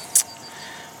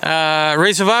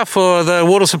Reservoir for the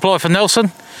water supply for Nelson,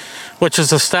 which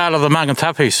is the start of the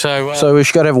Mototapu. So we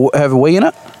should go to have a wee in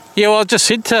it? Yeah, well, I just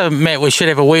said to Matt we should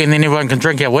have a wee and then everyone can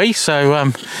drink our wee.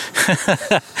 So,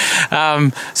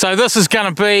 so this is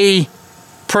going to be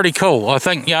pretty cool. I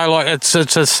think, you know, like it's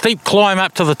a steep climb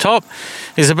up to the top.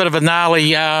 There's a bit of a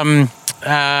gnarly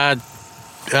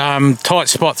tight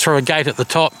spot through a gate at the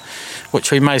top,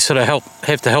 which we may sort of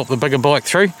have to help the bigger bike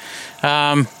through.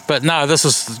 But no, this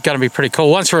is going to be pretty cool.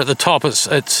 Once we're at the top,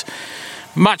 it's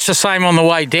much the same on the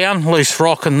way down, loose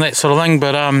rock and that sort of thing,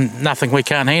 but nothing we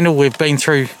can't handle. We've been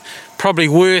through probably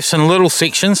worse in little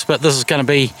sections, but this is going to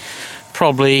be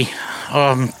probably,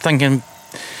 I'm thinking,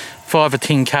 5 or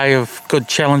 10k of good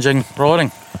challenging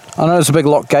riding. I know there's a big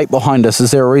lock gate behind us.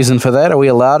 Is there a reason for that? Are we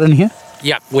allowed in here?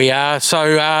 Yep, we are.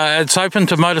 So it's open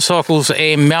to motorcycles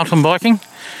and mountain biking.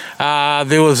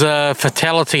 There was a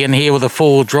fatality in here with a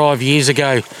 4-wheel drive years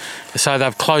ago, so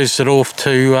they've closed it off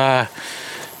to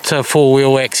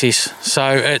 4-wheel access. So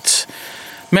it's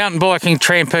mountain biking,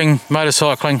 tramping,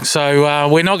 motorcycling. So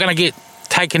we're not going to get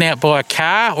taken out by a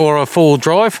car or a 4-wheel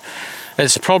drive.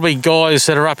 It's probably guys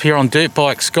that are up here on dirt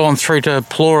bikes gone through to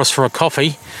Pelorus for a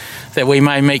coffee that we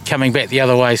may meet coming back the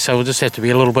other way. So we'll just have to be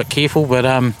a little bit careful. But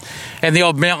and the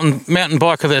odd mountain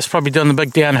biker that's probably done the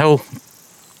big downhill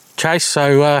chase.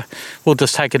 So we'll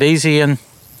just take it easy and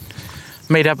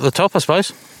meet up at the top, I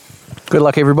suppose. Good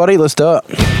luck, everybody. Let's do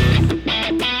it.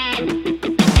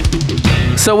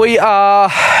 So we are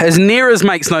as near as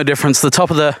makes no difference, the top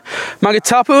of the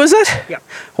Mototapu, is it? Yep.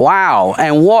 Wow,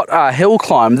 and what a hill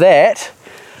climb. That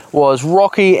was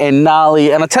rocky and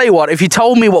gnarly, and I tell you what, if you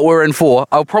told me what we're in for,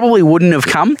 I probably wouldn't have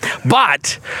come,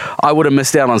 but I would have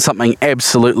missed out on something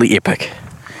absolutely epic.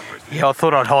 Yeah, I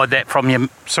thought I'd hide that from you.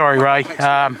 Sorry, Ray.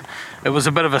 It was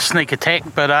a bit of a sneak attack,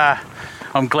 but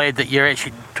I'm glad that you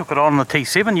actually took it on the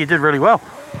T7. You did really well.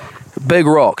 Big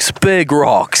rocks,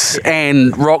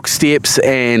 and rock steps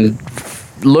and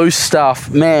loose stuff.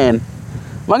 Man,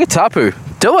 Mototapu,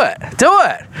 do it.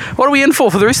 What are we in for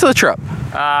the rest of the trip?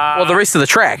 Or the rest of the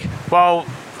track? Well,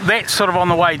 that's sort of on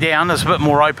the way down. It's a bit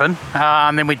more open.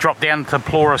 And then we drop down to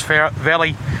Pelorus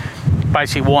Valley.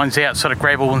 Basically winds out sort of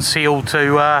gravel and seal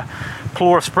to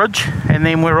Pelorus Bridge. And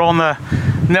then we're on the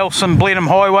Nelson Blenheim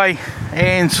Highway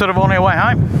and sort of on our way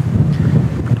home.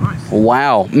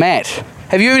 Wow. Matt,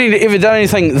 have you ever done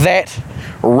anything that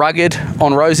rugged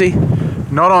on Rosie?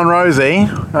 Not on Rosie.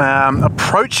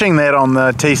 Approaching that on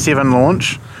the T7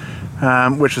 launch,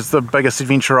 which is the biggest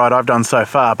adventure ride I've done so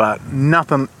far, but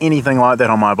anything like that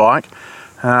on my bike.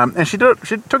 And she took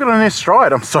it in her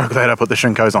stride. I'm so glad I put the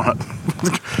Shinkos on it.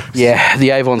 Yeah,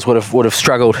 the Avons would have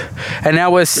struggled. And now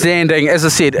we're standing, as I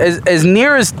said, as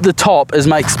near as the top as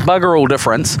makes bugger all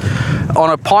difference,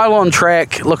 on a pylon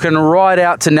track looking right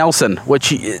out to Nelson,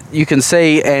 which you can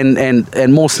see,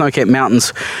 and more snow-capped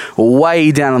mountains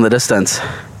way down in the distance.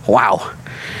 Wow.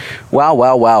 Wow.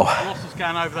 Ross is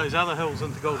going over those other hills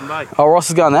into Golden Bay. Oh, Ross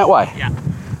is going that way? Yeah.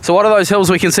 So what are those hills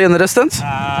we can see in the distance?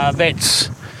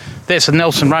 That's the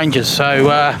Nelson Ranges. So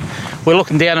we're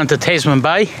looking down into Tasman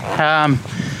Bay,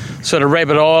 sort of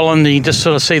Rabbit Island. You just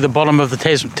sort of see the bottom of the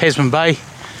Tasman Bay.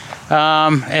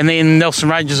 And then Nelson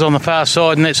Ranges on the far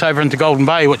side, and that's over into Golden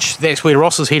Bay, that's where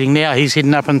Ross is heading now. He's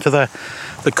heading up into the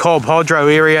Cobb Hydro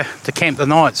area to camp the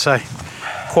night. So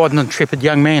quite an intrepid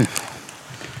young man.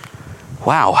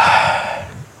 Wow.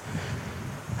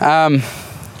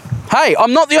 Hey,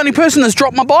 I'm not the only person that's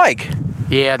dropped my bike.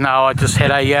 Yeah, no, I just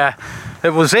had it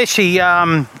was actually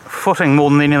footing more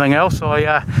than anything else.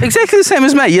 Exactly the same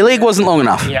as me. Your leg wasn't long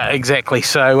enough. Yeah, exactly.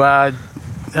 So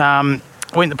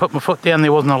went to put my foot down.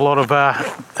 There wasn't a lot of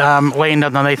land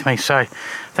underneath me. So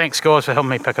thanks, guys, for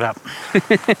helping me pick it up.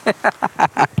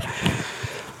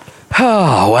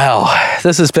 Oh, wow.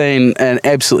 This has been an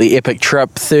absolutely epic trip.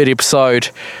 Third episode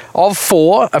of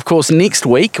 4. Of course, next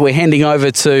week we're handing over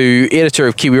to editor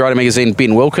of Kiwi Rider Magazine,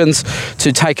 Ben Wilkins,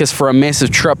 to take us for a massive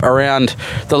trip around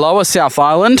the lower South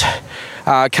Island.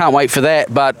 Can't wait for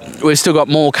that, but we've still got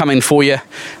more coming for you.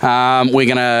 We're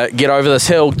going to get over this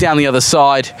hill, down the other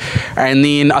side, and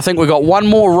then I think we've got one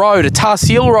more road, a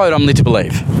Tarsiel road, I'm led to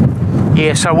believe.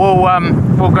 Yeah, so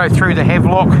we'll go through the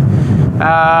Havelock.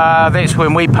 That's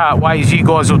when we part ways. You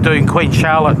guys will do Queen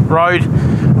Charlotte Road,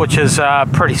 which is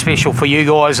pretty special for you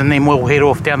guys, and then we'll head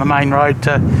off down the main road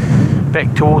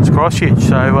back towards Christchurch.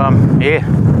 So yeah.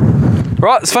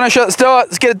 Right, let's finish it. Let's do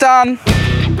it. Let's get it done.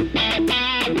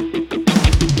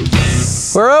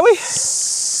 Where are we?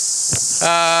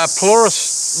 Pelorus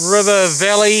River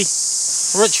Valley,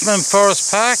 Richmond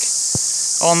Forest Park,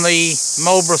 on the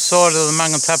Marlborough side of the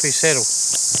Mototapu saddle.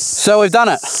 So we've done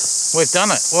it. We've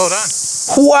done it. Well done.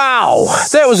 Wow,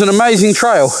 that was an amazing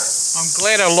trail. I'm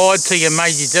glad I lied to you and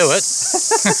made you do it.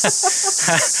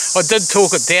 I did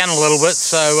talk it down a little bit,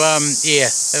 so yeah,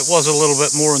 it was a little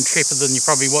bit more intrepid than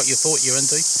what you thought you were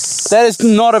into. That is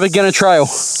not a beginner trail.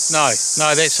 No,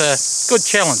 that's a good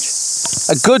challenge.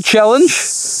 A good challenge,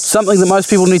 something that most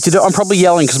people need to do. I'm probably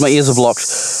yelling because my ears are blocked.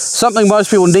 Something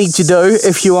most people need to do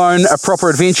if you own a proper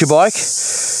adventure bike.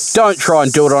 Don't try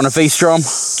and do it on a V-Strom.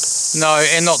 No,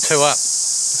 and not 2-up.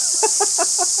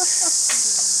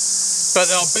 But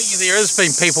I'll bet you there has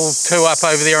been people 2-up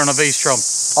over there on a V-Strom.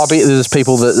 I bet there's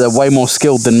people that are way more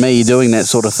skilled than me doing that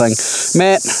sort of thing.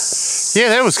 Matt? Yeah,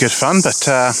 that was good fun, but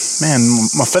man,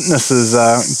 my fitness is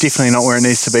definitely not where it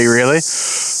needs to be, really.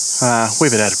 We're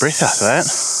a bit out of breath after that.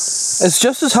 It's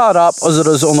just as hard up as it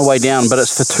is on the way down, but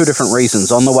it's for two different reasons.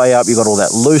 On the way up, you've got all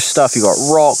that loose stuff, you've got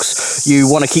rocks, you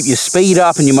want to keep your speed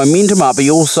up and your momentum up, but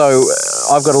you also,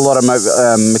 I've got a lot of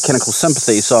mechanical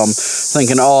sympathy, so I'm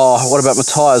thinking, oh, what about my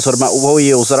tyres, what about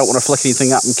wheels, I don't want to flick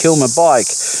anything up and kill my bike.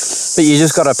 But you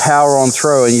just got to power on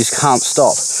through and you just can't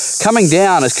stop. Coming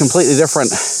down is completely different.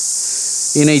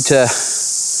 You need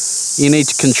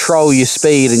to control your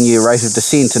speed and your rate of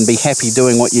descent and be happy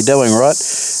doing what you're doing, right?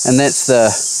 And that's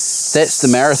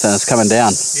the marathon. It's coming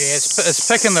down. Yeah, it's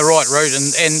picking the right route,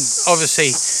 and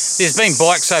obviously there's been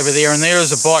bikes over there, and there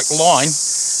is a bike line.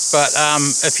 But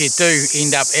if you do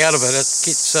end up out of it, it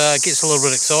gets a little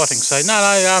bit exciting. So no,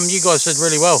 you guys did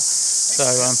really well. So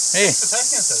yeah. It's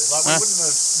fascinating. Like we wouldn't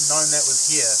have known that was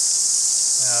here,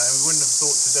 and we wouldn't have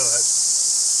thought to do it.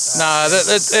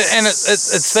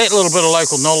 It's that little bit of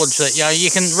local knowledge that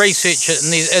you can research it,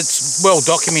 and it's well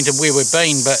documented where we've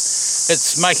been, but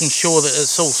it's making sure that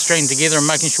it's all streamed together and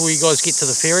making sure you guys get to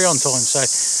the ferry on time. So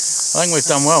I think we've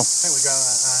done well. I think we've got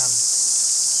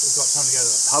time to go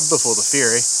to the pub before the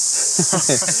ferry.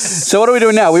 So what are we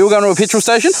doing now? We all going to a petrol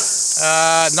station?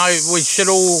 No,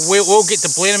 we'll get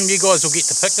to Blenheim. You guys will get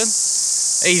to Picton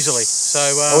easily. So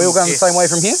are we all going the same way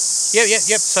from here?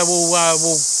 Yep. So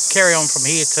we'll carry on from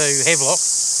here to Havelock,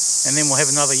 and then we'll have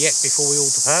another yak before we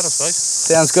all depart, I suppose.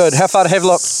 Sounds good. How far to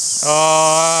Havelock?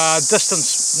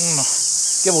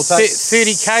 Distance, give or take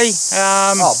 30k.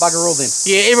 Bugger all then.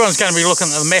 Yeah, everyone's going to be looking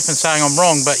at the map and saying I'm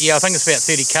wrong, but yeah, I think it's about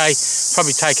 30k.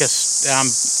 Probably take us,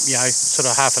 sort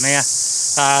of half an hour.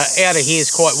 Out of here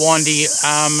is quite windy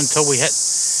until we hit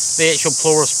the actual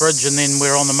Plurus Bridge, and then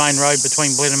we're on the main road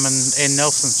between Blenheim and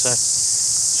Nelson, so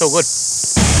it's all good.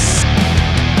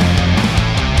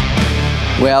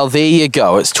 Well, there you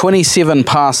go. It's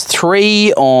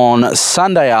 3:27 on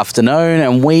Sunday afternoon,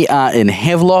 and we are in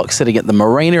Havelock, sitting at the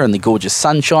marina in the gorgeous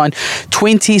sunshine.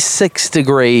 26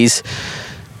 degrees.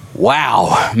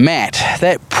 Wow, Matt,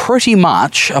 that pretty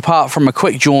much, apart from a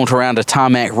quick jaunt around a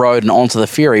tarmac road and onto the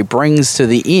ferry, brings to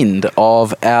the end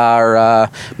of our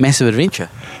massive adventure.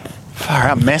 Far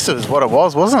out, massive is what it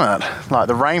was, wasn't it? Like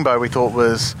the rainbow we thought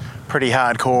was pretty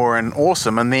hardcore and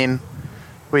awesome, and then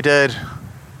we did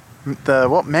the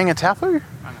Mototapu?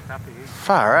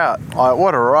 Far out. Like,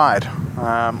 what a ride.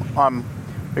 I'm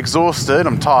exhausted,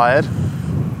 I'm tired,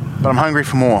 but I'm hungry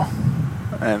for more.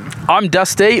 And I'm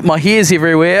dusty, my hair's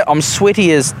everywhere, I'm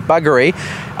sweaty as buggery,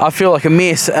 I feel like a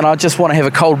mess, and I just want to have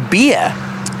a cold beer.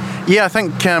 yeah, I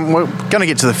think we're going to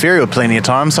get to the ferry with plenty of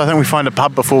time, so I think we find a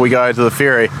pub before we go to the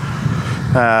ferry.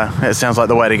 That sounds like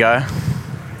the way to go.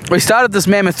 We started this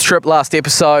mammoth trip last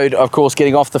episode, of course,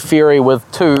 getting off the ferry with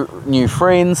two new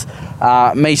friends,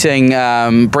 meeting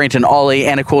Brent and Ollie,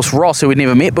 and of course Ross, who we'd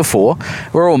never met before.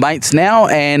 We're all mates now,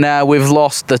 and we've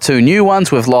lost the two new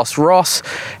ones. We've lost Ross,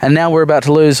 and now we're about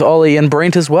to lose Ollie and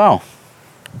Brent as well.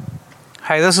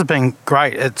 Hey, this has been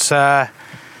great.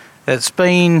 It's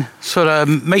been sort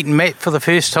of meet and met for the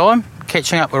first time,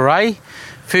 catching up with Ray.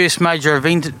 First major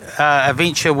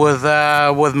adventure with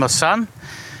my son.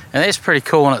 And that's pretty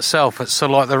cool in itself. It's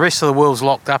sort of like the rest of the world's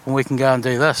locked up and we can go and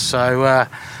do this. So I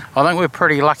think we're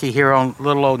pretty lucky here on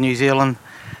little old New Zealand.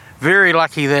 Very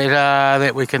lucky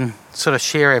that we can sort of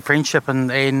share our friendship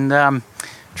and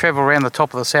travel around the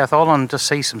top of the South Island and just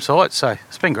see some sights. So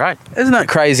it's been great. Isn't it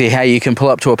crazy how you can pull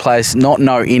up to a place, not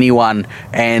know anyone,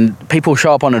 and people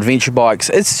show up on adventure bikes?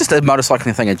 It's just a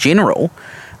motorcycling thing in general,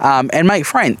 and make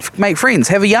friends,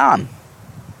 have a yarn.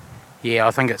 Yeah,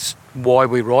 I think it's why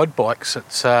we ride bikes.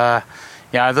 It's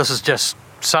this is just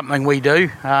something we do.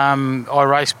 I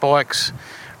race bikes,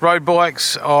 road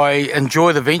bikes. I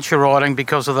enjoy the venture riding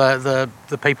because of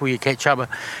the people you catch up with,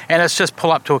 and it's just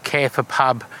pull up to a cafe, a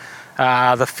pub,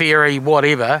 the ferry,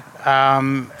 whatever.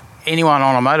 Anyone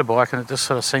on a motorbike, and it just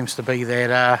sort of seems to be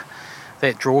that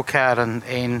draw card,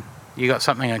 and you got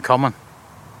something in common.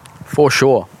 For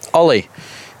sure. Ollie,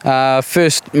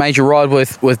 first major ride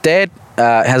with Dad.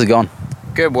 How's it gone?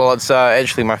 Good. Well, it's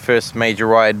actually my first major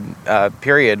ride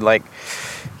period.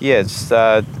 It's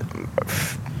my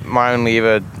only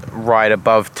ever ride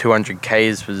above 200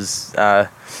 Ks was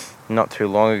not too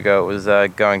long ago. It was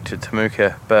going to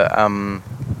Temuka, but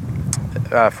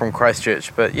from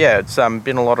Christchurch. But yeah, it's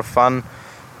been a lot of fun.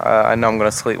 I know I'm going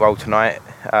to sleep well tonight.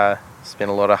 It's been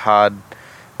a lot of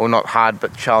not hard,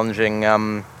 but challenging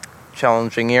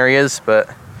areas.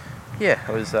 But yeah,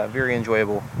 it was very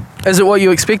enjoyable. Is it what you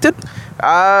expected?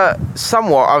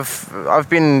 Somewhat. I've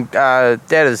been. Dad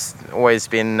has always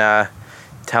been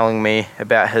telling me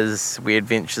about his weird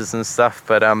ventures and stuff.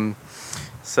 But and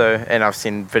I've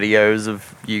seen videos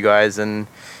of you guys and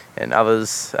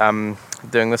others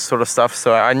doing this sort of stuff.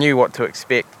 So I knew what to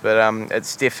expect. But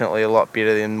it's definitely a lot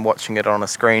better than watching it on a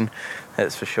screen.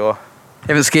 That's for sure.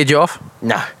 Haven't scared you off?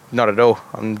 No, not at all.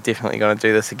 I'm definitely going to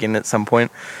do this again at some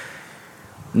point.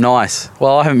 Nice.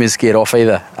 Well, I haven't been scared off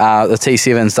either. The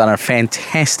T7's done a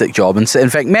fantastic job. And in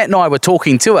fact, Matt and I were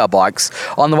talking to our bikes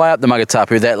on the way up the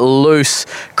Mototapu, that loose,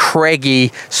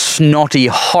 craggy, snotty,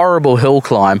 horrible hill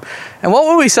climb. And what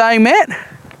were we saying, Matt?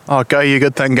 Oh, go you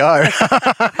good thing, go.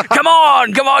 Come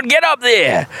on, get up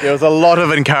there. There was a lot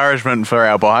of encouragement for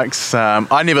our bikes.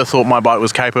 I never thought my bike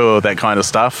was capable of that kind of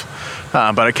stuff,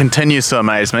 but it continues to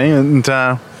amaze me. And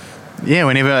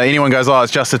whenever anyone goes, oh,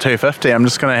 it's just a 250, I'm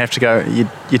just going to have to go,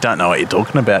 you don't know what you're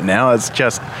talking about now. It's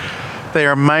just,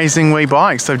 they're amazing wee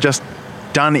bikes. They've just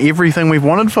done everything we've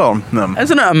wanted from them.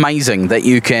 Isn't it amazing that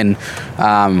you can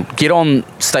get on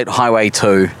State Highway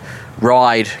 2,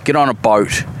 ride, get on a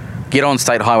boat, get on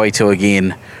State Highway 2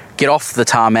 again, get off the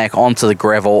tarmac, onto the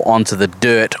gravel, onto the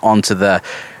dirt, onto the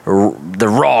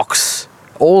rocks,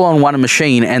 all on one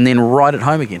machine, and then ride it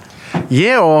home again?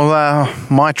 Yeah, well,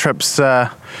 my trip's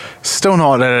still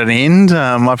not at an end.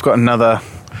 I've got another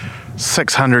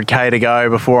 600k to go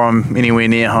before I'm anywhere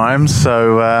near home.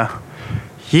 So,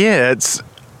 it's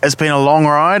been a long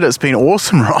ride. It's been an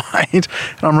awesome ride.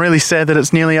 And I'm really sad that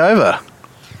it's nearly over.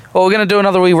 Well, we're going to do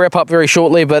another wee wrap up very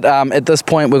shortly, but at this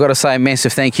point, we've got to say a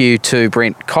massive thank you to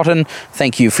Brent Cotton.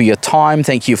 Thank you for your time.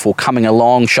 Thank you for coming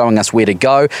along, showing us where to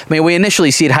go. I mean, we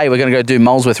initially said, hey, we're going to go do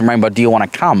Molesworth and Rainbow. Do you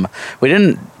want to come? We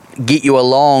didn't get you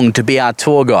along to be our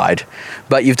tour guide,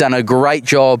 but you've done a great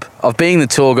job of being the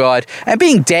tour guide and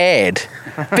being Dad.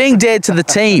 being dad to the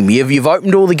team. You've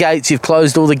opened all the gates, you've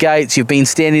closed all the gates, you've been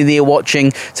standing there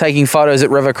watching, taking photos at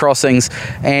river crossings,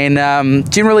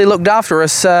 and generally looked after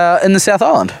us in the South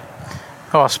Island.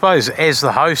 Oh, I suppose as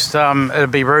the host,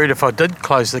 it'd be rude if I did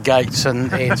close the gates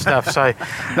and stuff. So,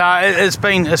 no, it's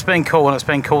been cool, and it's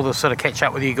been cool to sort of catch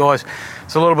up with you guys.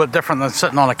 It's a little bit different than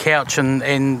sitting on a couch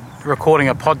and recording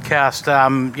a podcast,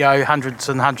 hundreds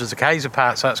and hundreds of k's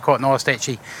apart. So it's quite nice to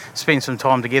actually spend some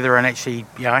time together and actually,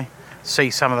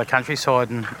 see some of the countryside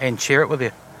and share it with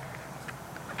you.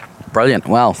 Brilliant.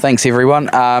 Well, thanks everyone.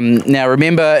 Now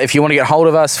remember, if you want to get hold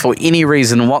of us for any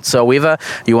reason whatsoever,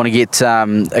 you want to get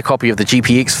a copy of the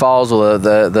GPX files or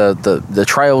the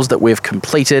trails that we've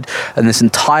completed in this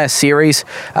entire series,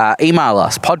 email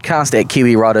us,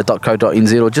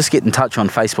 podcast@kiwirider.co.nz, or just get in touch on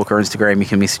Facebook or Instagram. You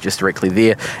can message us directly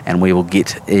there and we will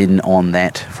get in on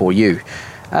that for you.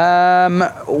 We're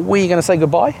going to say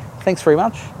goodbye. Thanks very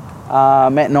much.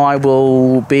 Matt and I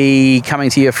will be coming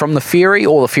to you from the ferry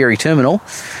or the ferry terminal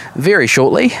very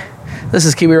shortly. This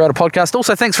is Kiwi Rider Podcast.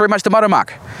 Also, thanks very much to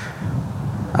Motomuck.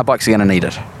 Our bikes are going to need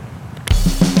it.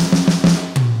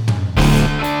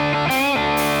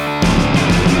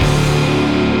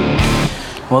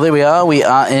 Well, there we are. We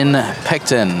are in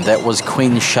Picton. That was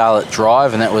Queen Charlotte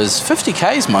Drive, and that was 50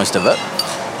 k's most of it.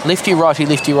 Lefty, righty,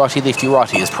 lefty, righty, lefty,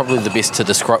 righty is probably the best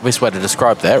way to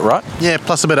describe that, right? Yeah,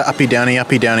 plus a bit of uppy downy,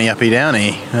 uppy downy, uppy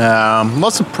downy.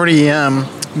 Lots of pretty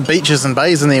beaches and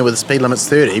bays in there with the speed limit's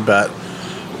 30, but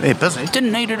they're busy.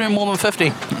 Didn't need to do more than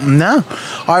 50. No,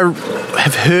 I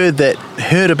have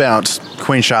heard about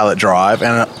Queen Charlotte Drive,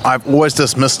 and I've always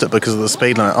dismissed it because of the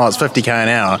speed limit. Oh, it's 50k an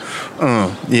hour.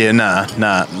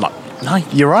 No,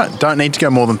 you're right. Don't need to go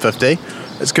more than 50.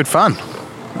 It's good fun.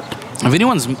 If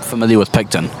anyone's familiar with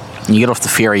Picton, and you get off the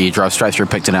ferry, you drive straight through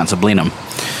Picton out to Blenheim.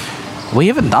 We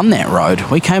haven't done that road.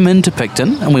 We came into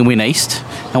Picton and we went east,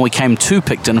 and we came to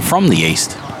Picton from the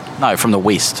east. No, from the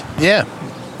west. Yeah.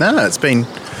 No, it's been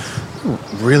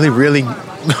really, really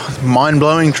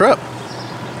mind-blowing trip.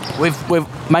 We've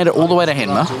made it all the way to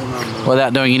Hanmer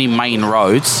without doing any main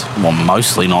roads. Well,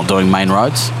 mostly not doing main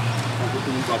roads.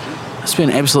 It's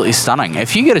been absolutely stunning.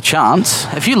 If you get a chance,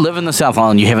 if you live in the South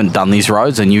Island and you haven't done these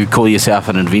roads and you call yourself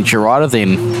an adventure rider,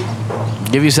 then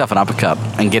give yourself an uppercut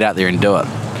and get out there and do it.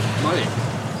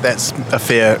 That's a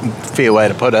fair way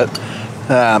to put it.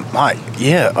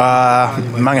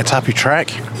 Mototapu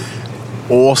track.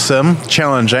 Awesome.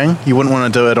 Challenging. You wouldn't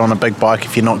want to do it on a big bike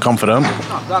if you're not confident.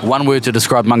 One word to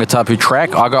describe Mototapu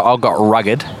track, I got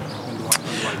rugged.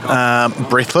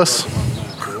 Breathless.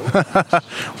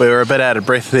 We were a bit out of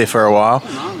breath there for a while.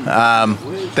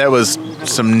 That was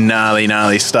some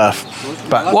gnarly stuff.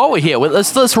 But while we're here,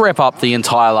 let's wrap up the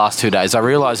entire last 2 days. I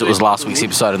realise it was last week's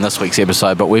episode and this week's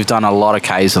episode, but we've done a lot of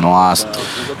Ks in the last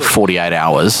 48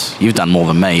 hours. You've done more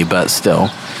than me, but still.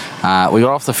 We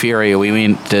got off the ferry,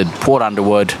 we did Port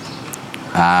Underwood,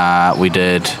 we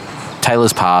did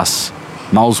Taylor's Pass,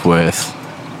 Molesworth,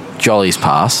 Jolly's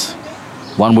Pass.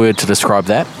 One word to describe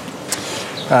that?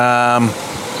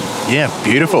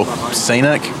 Beautiful,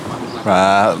 scenic,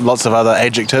 lots of other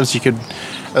adjectives you could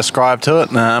ascribe to it.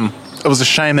 It was a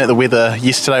shame that the weather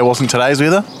yesterday wasn't today's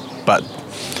weather, but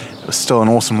it was still an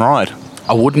awesome ride.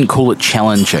 I wouldn't call it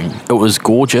challenging. It was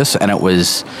gorgeous, and it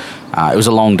was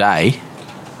a long day.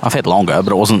 I've had longer,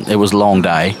 but it was a long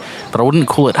day, but I wouldn't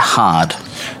call it hard.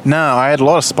 No, I had a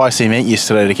lot of spicy meat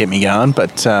yesterday to keep me going,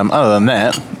 but other than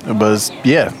that, it was,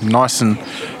 nice, and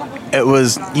it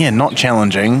was, not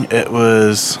challenging. It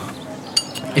was...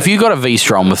 If you got a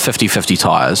V-Strom with 50/50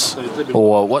 tyres,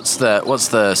 or what's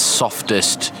the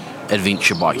softest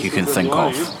adventure bike you can think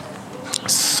of?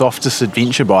 Softest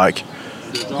adventure bike?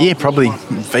 Yeah, probably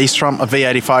V-Strom, a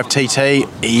V85 TT,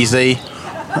 easy.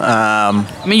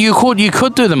 You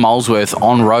could do the Molesworth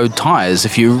on-road tyres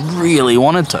if you really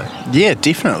wanted to. Yeah,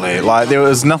 definitely. Like, there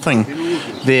was nothing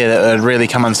there that had really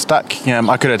come unstuck.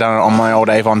 I could have done it on my old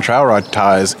Avon trail ride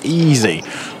tyres, easy.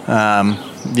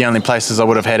 The only places I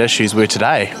would have had issues were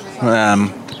today.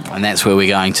 And that's where we're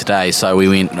going today. So we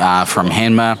went from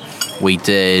Hanmer. We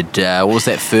did, what was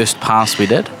that first pass we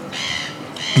did?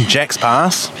 Jack's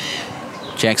Pass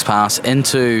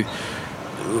into...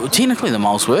 technically the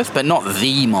Molesworth, but not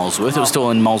the Molesworth. It was still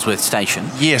in Molesworth Station.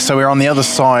 Yeah, so we're on the other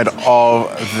side of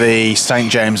the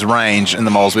St. James Range in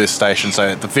the Molesworth Station, so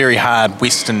at the very hard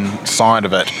western side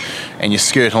of it, and you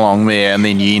skirt along there, and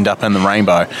then you end up in the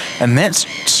Rainbow. And that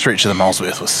stretch of the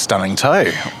Molesworth was stunning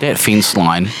too. That fence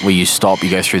line where you stop, you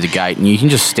go through the gate, and you can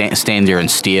just stand there and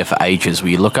stare for ages,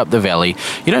 where you look up the valley.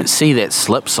 You don't see that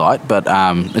slip site, but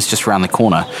it's just around the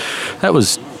corner. That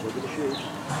was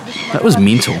That was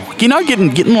mental. You know,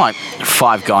 getting like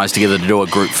 5 guys together to do a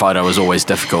group photo is always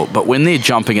difficult, but when they're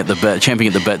champing at the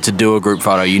bit to do a group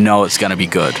photo, you know it's going to be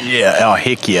good. Yeah, oh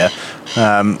heck yeah.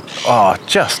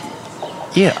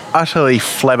 Utterly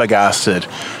flabbergasted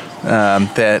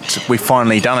that we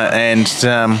finally done it. And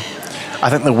I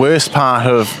think the worst part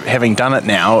of having done it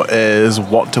now is,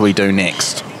 what do we do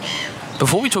next?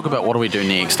 Before we talk about what do we do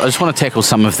next, I just want to tackle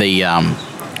some of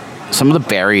the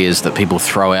barriers that people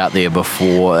throw out there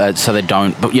before, so they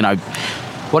don't. But you know,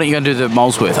 what are you going to do the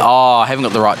Molesworth? Oh, I haven't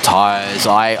got the right tyres.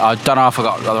 I don't know if I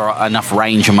got enough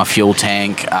range in my fuel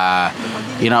tank.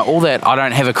 You know, all that. I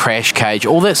don't have a crash cage.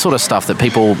 All that sort of stuff that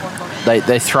people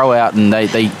they throw out and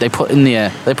they put in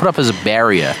there. They put up as a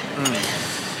barrier.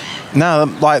 No,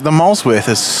 like the Molesworth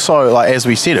is so, like as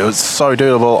we said, it was so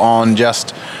doable on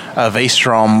just a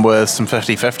V-Strom with some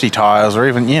 50/50 tyres, or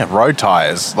even road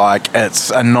tyres. Like, it's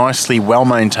a nicely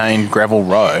well-maintained gravel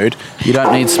road. You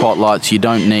don't need spotlights, you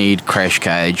don't need crash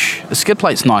cage. The skid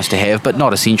plate's nice to have, but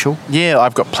not essential. Yeah,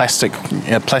 I've got plastic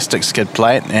skid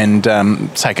plate and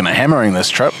taken a hammering this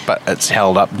trip, but it's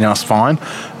held up just fine.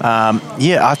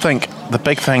 I think the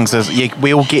big things is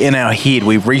we all get in our head,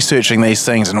 we're researching these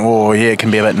things, and it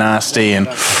can be a bit nasty, and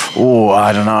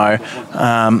I don't know.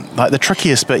 Like the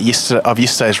trickiest bit of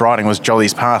yesterday's riding was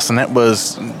Jolly's Pass, and that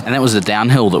was the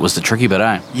downhill that was the tricky bit,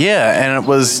 eh? Yeah, and it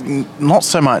was not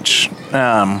so much.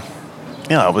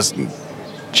 It was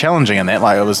challenging in that,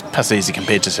 like it was piss easy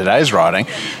compared to today's riding,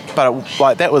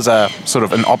 but that was a sort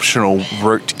of an optional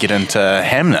route to get into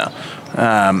Hamner.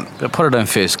 Put it in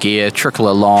first gear, trickle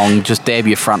along, just dab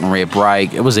your front and rear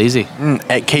brake. It was easy.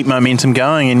 Keep momentum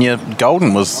going, and your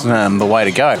golden was the way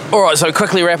to go. All right, so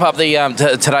quickly wrap up the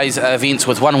today's events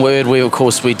with one word. We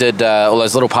did all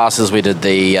those little passes. We did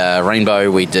the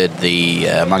Rainbow, we did the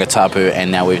Mototapu,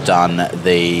 and now we've done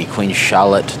the Queen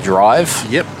Charlotte Drive.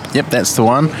 Yep, that's the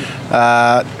one.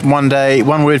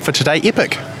 One word for today: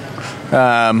 epic.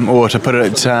 Or to put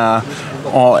it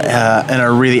in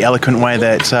a really eloquent way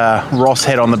that Ross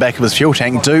had on the back of his fuel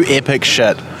tank, do epic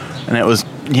shit. And that was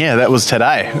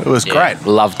today. It was great.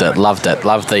 Loved it. Loved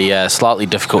the slightly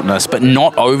difficultness, but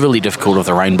not overly difficult of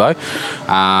the Rainbow.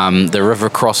 The river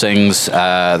crossings,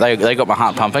 they got my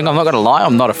heart pumping. I'm not going to lie,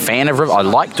 I'm not a fan of river. I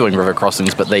like doing river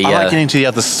crossings, but I like getting to the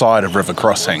other side of river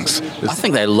crossings. I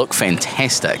think they look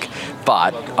fantastic,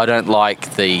 but I don't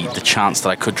like the chance that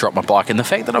I could drop my bike, and the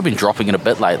fact that I've been dropping it a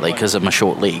bit lately because of my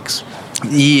short legs.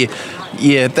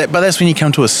 But that's when you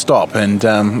come to a stop, and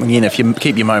again, if you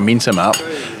keep your momentum up.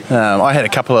 I had a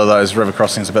couple of those river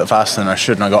crossings a bit faster than I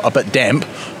should, and I got a bit damp.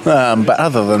 But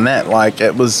other than that,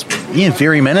 it was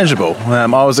very manageable.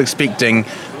 I was expecting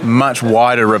much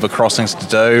wider river crossings to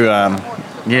do.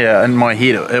 In my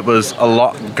head, it was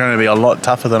going to be a lot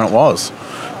tougher than it was.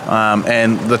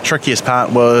 And the trickiest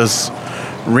part was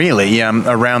really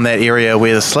around that area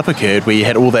where the slip occurred, where you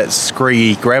had all that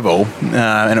scree gravel,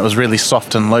 and it was really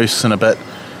soft and loose and a bit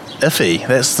iffy.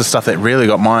 That's the stuff that really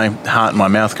got my heart in my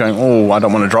mouth going, I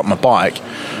don't want to drop my bike.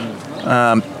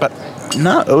 But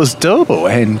no, it was doable.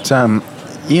 And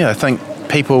I think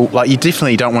people, you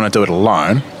definitely don't want to do it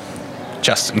alone,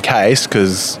 just in case,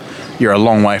 because you're a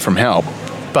long way from help.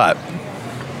 But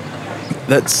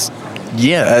it's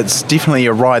definitely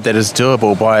a ride that is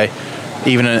doable by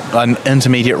even an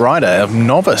intermediate rider, a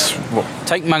novice.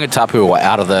 Take Mototapu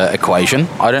out of the equation.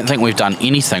 I don't think we've done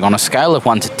anything on a scale of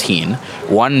 1 to 10,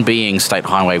 1 being State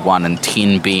Highway 1 and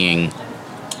 10 being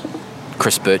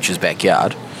Chris Birch's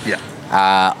backyard. Yeah.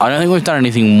 I don't think we've done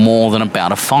anything more than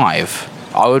about a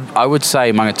 5. I would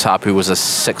say Mototapu was a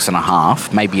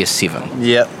 6.5, maybe a 7.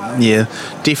 Yeah.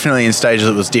 Definitely in stages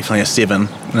it was definitely a 7.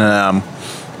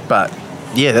 But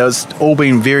that was all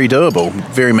been very doable,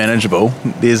 very manageable.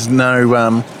 There's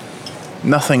no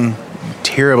nothing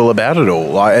terrible about it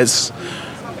all. It's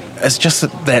just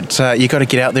that you got to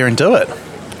get out there and do it.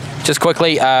 Just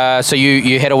quickly, so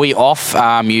you had a wee off.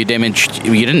 You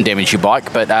didn't damage your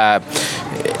bike, but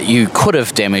you could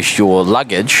have damaged your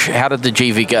luggage. How did the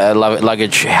GV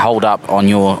luggage hold up on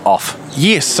your off?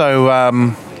 Yes, so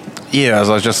as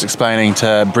I was just explaining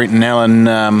to Brent and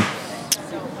Alan.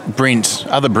 Brent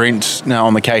on the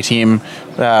KTM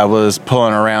was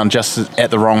pulling around just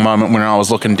at the wrong moment when I was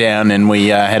looking down, and we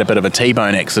had a bit of a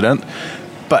T-bone accident.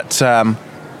 But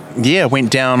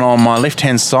went down on my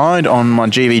left-hand side on my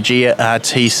GVG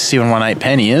RT718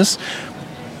 panniers.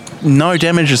 No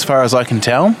damage as far as I can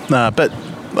tell, but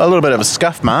a little bit of a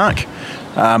scuff mark.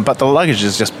 But the luggage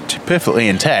is just perfectly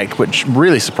intact, which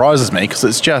really surprises me because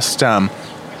it's just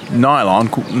nylon.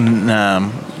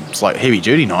 It's like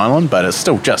heavy-duty nylon, but it's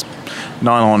still just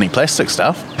nylon-y plastic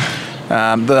stuff.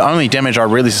 The only damage I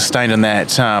really sustained in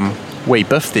that wee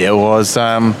biff there was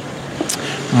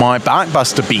my bark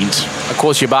buster bent. Of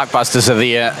course, your bark busters are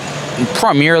there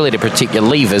primarily to protect your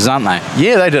levers, aren't they?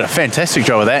 Yeah, they did a fantastic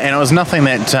job of that, and it was nothing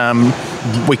that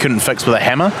we couldn't fix with a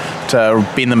hammer to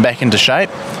bend them back into shape.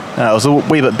 It was a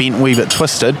wee bit bent, wee bit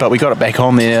twisted, but we got it back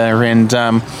on there, and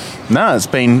no, it's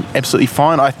been absolutely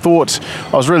fine. I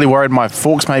was really worried my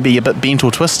forks may be a bit bent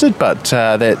or twisted, but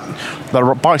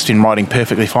the bike's been riding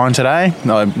perfectly fine today.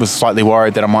 I was slightly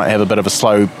worried that I might have a bit of a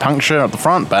slow puncture at the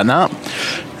front, but no.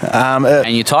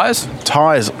 And your tyres?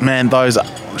 Tyres, man, those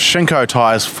Shinko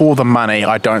tyres, for the money,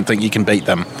 I don't think you can beat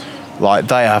them. Like,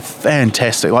 they are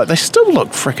fantastic. Like, they still look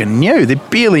freaking new. They're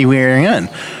barely wearing in.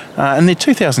 And they're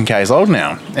 2,000 Ks old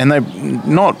now. And they're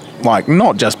not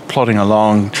just plodding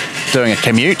along doing a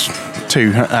commute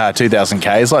to 2,000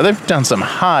 Ks. Like, they've done some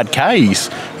hard Ks,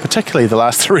 particularly the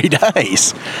last 3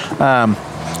 days. I'm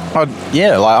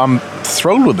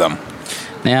thrilled with them.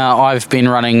 Now, I've been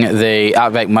running the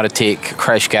Outback Mototapu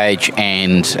crash gauge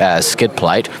and skid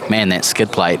plate. Man, that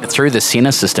skid plate, through the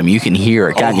centre system, you can hear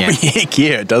it, can't you? Heck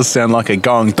yeah, it does sound like a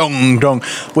gong, dong, dong.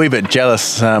 Wee bit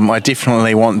jealous. I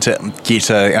definitely want to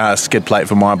get a skid plate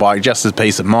for my bike, just as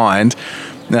peace of mind.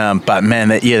 But man,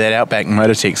 that Outback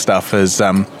Mototapu stuff has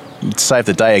saved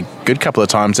the day a good couple of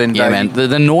times. And yeah, man,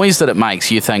 the noise that it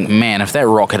makes, you think, man, if that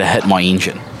rocket had hit my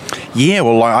engine. Yeah,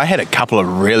 well, I had a couple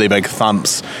of really big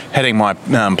thumps hitting my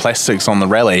plastics on the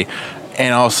rally,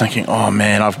 and I was thinking, oh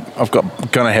man, I've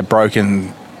gonna have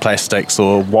broken plastics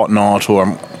or whatnot,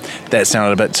 or that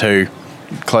sounded a bit too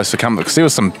close for comfort, because there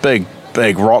was some big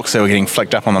rocks that were getting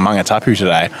flicked up on the Mototapu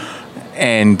today,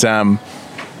 and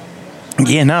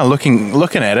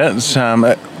looking at it,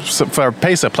 for a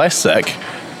piece of plastic,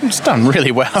 it's done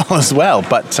really well as well.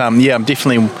 But I'm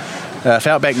definitely. If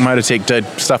Outback Mototapu did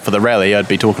stuff for the rally, I'd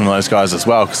be talking to those guys as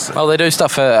well. Well, they do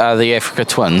stuff for the Africa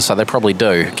Twins, so they probably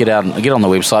do. Get on the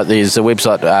website. There's a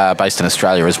website based in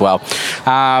Australia as well.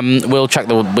 We'll chuck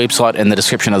the website in the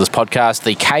description of this podcast.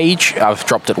 The cage, I've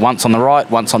dropped it once on the right,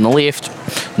 once on the left.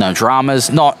 No dramas.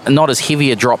 Not as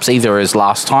heavy a drops either as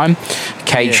last time.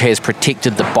 Cage has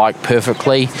protected the bike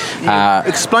perfectly.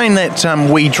 Explain that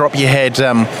wee drop you had.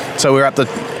 So we're up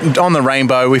on the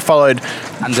Rainbow. We followed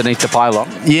underneath the pylon.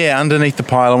 Yeah, underneath the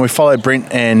pylon. We followed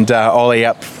Brent and Ollie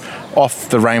up off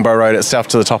the Rainbow Road itself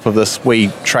to the top of this wee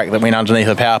track that went underneath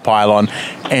the power pylon.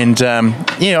 And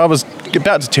I was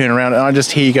about to turn around and I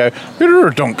just hear you go,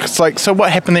 it's like, so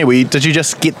what happened there? Did you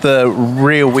just get the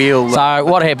rear wheel? So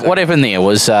what happened there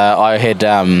was I had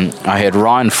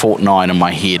Ryan Fortnite in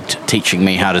my head teaching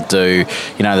me how to do,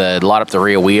 the light up the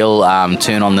rear wheel,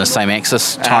 turn on the same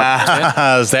axis type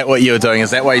turn. Is that what you were doing?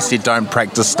 Is that why you said don't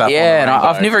practice stuff? Yeah, and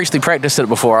I've never actually practiced it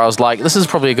before. I was like, this is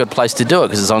probably a good place to do it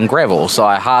because it's on gravel. So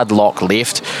I hard lock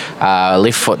left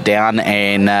foot down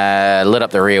and lit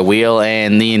up the rear wheel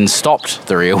and then stopped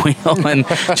the rear wheel. And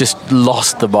just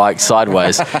lost the bike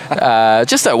sideways.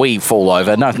 Just a wee fall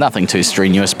over, nothing too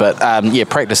strenuous, but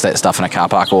practice that stuff in a car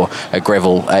park or a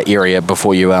gravel area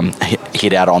before you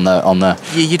head out on the.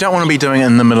 Yeah, you don't want to be doing it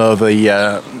in the middle of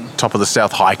the top of the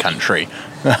South High Country.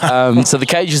 So the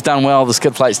cage has done well, the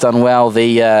skid plate's done well,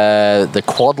 the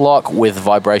quad lock with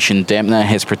vibration dampener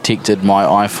has protected my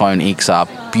iPhone XR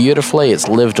beautifully. It's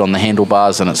lived on the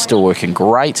handlebars and it's still working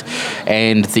great,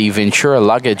 and the Ventura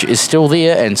luggage is still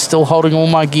there and still holding all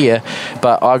my gear.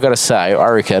 But I gotta say, I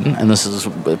reckon, and this is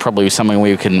probably something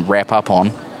we can wrap up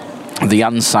on, the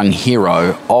unsung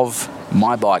hero of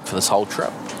my bike for this whole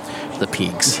trip, the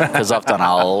pegs, because I've done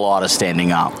a lot of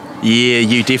standing up. Yeah,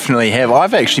 you definitely have.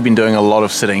 I've actually been doing a lot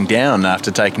of sitting down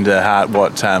after taking to heart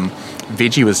what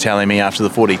Veggie was telling me after the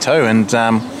 42, and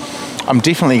I'm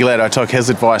definitely glad I took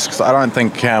his advice, because I don't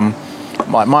think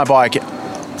my bike,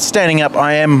 standing up,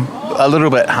 I am a little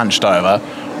bit hunched over.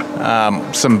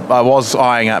 I was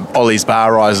eyeing up Ollie's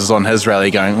bar risers on his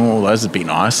rally going, oh, those would be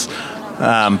nice,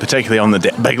 particularly on the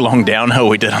big long downhill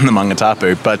we did on the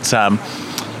Mototapu, but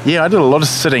I did a lot of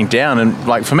sitting down, and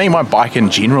like for me, my bike in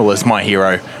general is my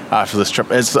hero after this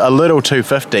trip. It's a little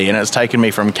 250, and it's taken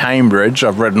me from Cambridge.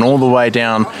 I've ridden all the way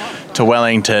down to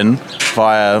Wellington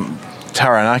via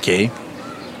Taranaki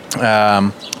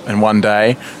in one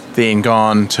day, then got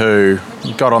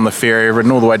on the ferry,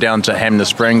 ridden all the way down to Hamner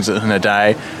Springs in a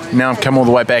day. Now I've come all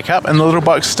the way back up, and the little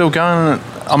bike's still going.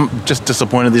 I'm just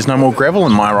disappointed there's no more gravel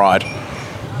in my ride.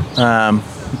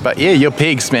 But yeah, your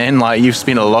pegs, man, like you've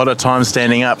spent a lot of time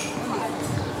standing up.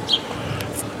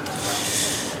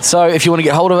 So if you want to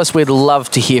get hold of us, we'd love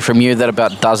to hear from you. That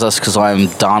about does us, because I am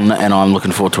done and I'm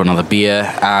looking forward to another beer.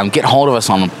 Get hold of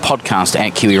us on podcast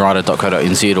at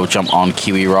kiwirider.co.nz or jump on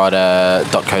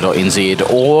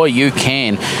kiwirider.co.nz, or you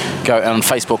can go on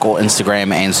Facebook or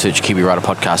Instagram and search Kiwi Rider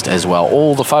Podcast as well.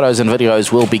 All the photos and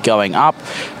videos will be going up.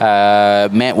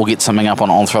 Matt will get something up on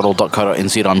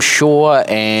onthrottle.co.nz, I'm sure,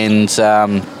 and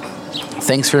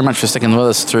thanks very much for sticking with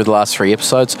us through the last 3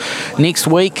 episodes. Next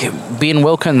week, Ben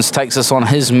Wilkins takes us on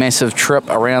his massive trip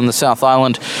around the South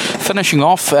Island, finishing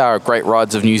off our Great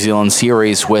Rides of New Zealand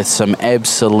series with some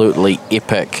absolutely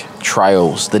epic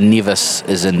trails. The Nevis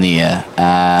is in there.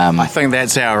 I think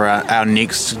that's our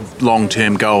next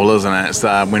long-term goal, isn't it? It's,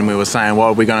 when we were saying what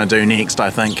are we going to do next,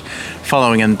 I think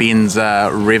following in Ben's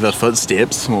Reva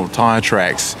footsteps or tyre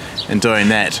tracks and doing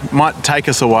that might take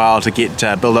us a while to get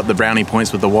build up the brownie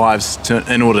points with the wives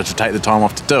in order to take the time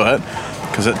off to do it,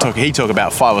 because he took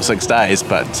about 5 or 6 days,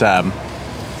 but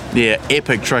yeah,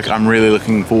 epic trick. I'm really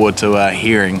looking forward to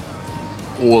hearing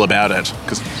all about it.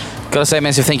 Gotta say a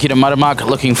massive thank you to Motomuck.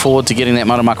 Looking forward to getting that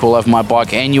Motomuck all over my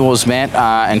bike and yours, Matt,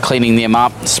 and cleaning them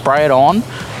up. Spray it on,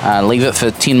 leave it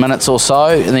for 10 minutes or so,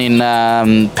 and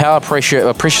then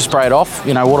pressure spray it off,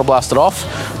 water blast it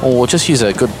off, or just use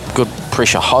a good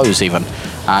pressure hose even,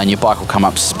 and your bike will come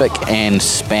up spick and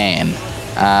span.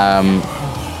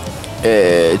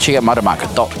 Check out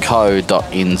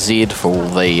motomuck.co.nz for all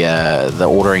the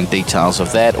ordering details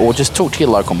of that, or just talk to your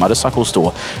local motorcycle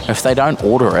store. If they don't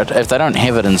order it, if they don't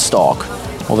have it in stock,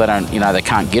 or they don't, they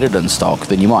can't get it in stock,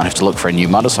 then you might have to look for a new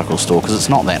motorcycle store, because it's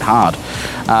not that hard.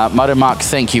 Motomuck,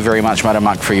 thank you very much,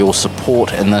 Motomuck, for your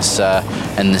support in this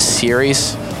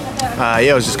series.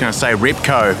 I was just going to say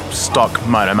Repco stock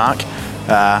Motomuck,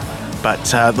 but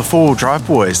the 4-wheel drive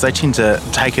boys, they tend to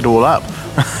take it all up.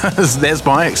 That's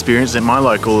my experience at my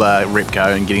local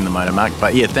Repco and getting the Motomuck.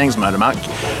 But yeah, thanks Motomuck.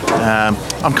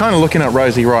 I'm kind of looking at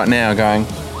Rosie right now going,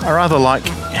 I rather like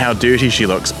how dirty she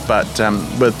looks, but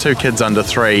with 2 kids under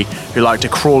 3 who like to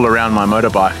crawl around my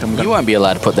motorbike. You won't be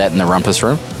allowed to put that in the rumpus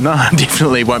room. No, I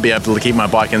definitely won't be able to keep my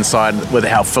bike inside with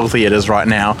how filthy it is right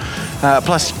now.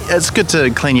 Plus, it's good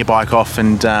to clean your bike off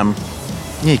and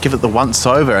give it the once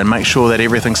over and make sure that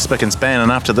everything's spick and span.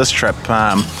 And after this trip,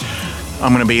 I'm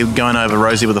going to be going over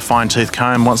Rosie with a fine-tooth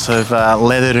comb once I've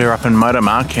leathered her up in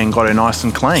Motomuck and got her nice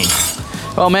and clean.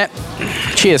 Well, Matt,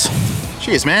 cheers.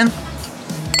 Cheers, man.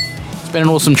 It's been an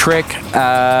awesome trek.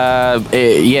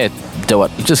 Do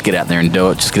it. Just get out there and do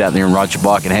it. Just get out there and ride your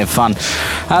bike and have fun.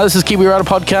 This is Kiwi Rider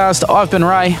Podcast. I've been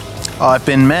Ray. I've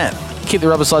been Matt. Keep the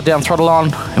rubber slide down, throttle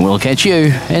on, and we'll catch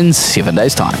you in 7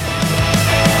 days' time.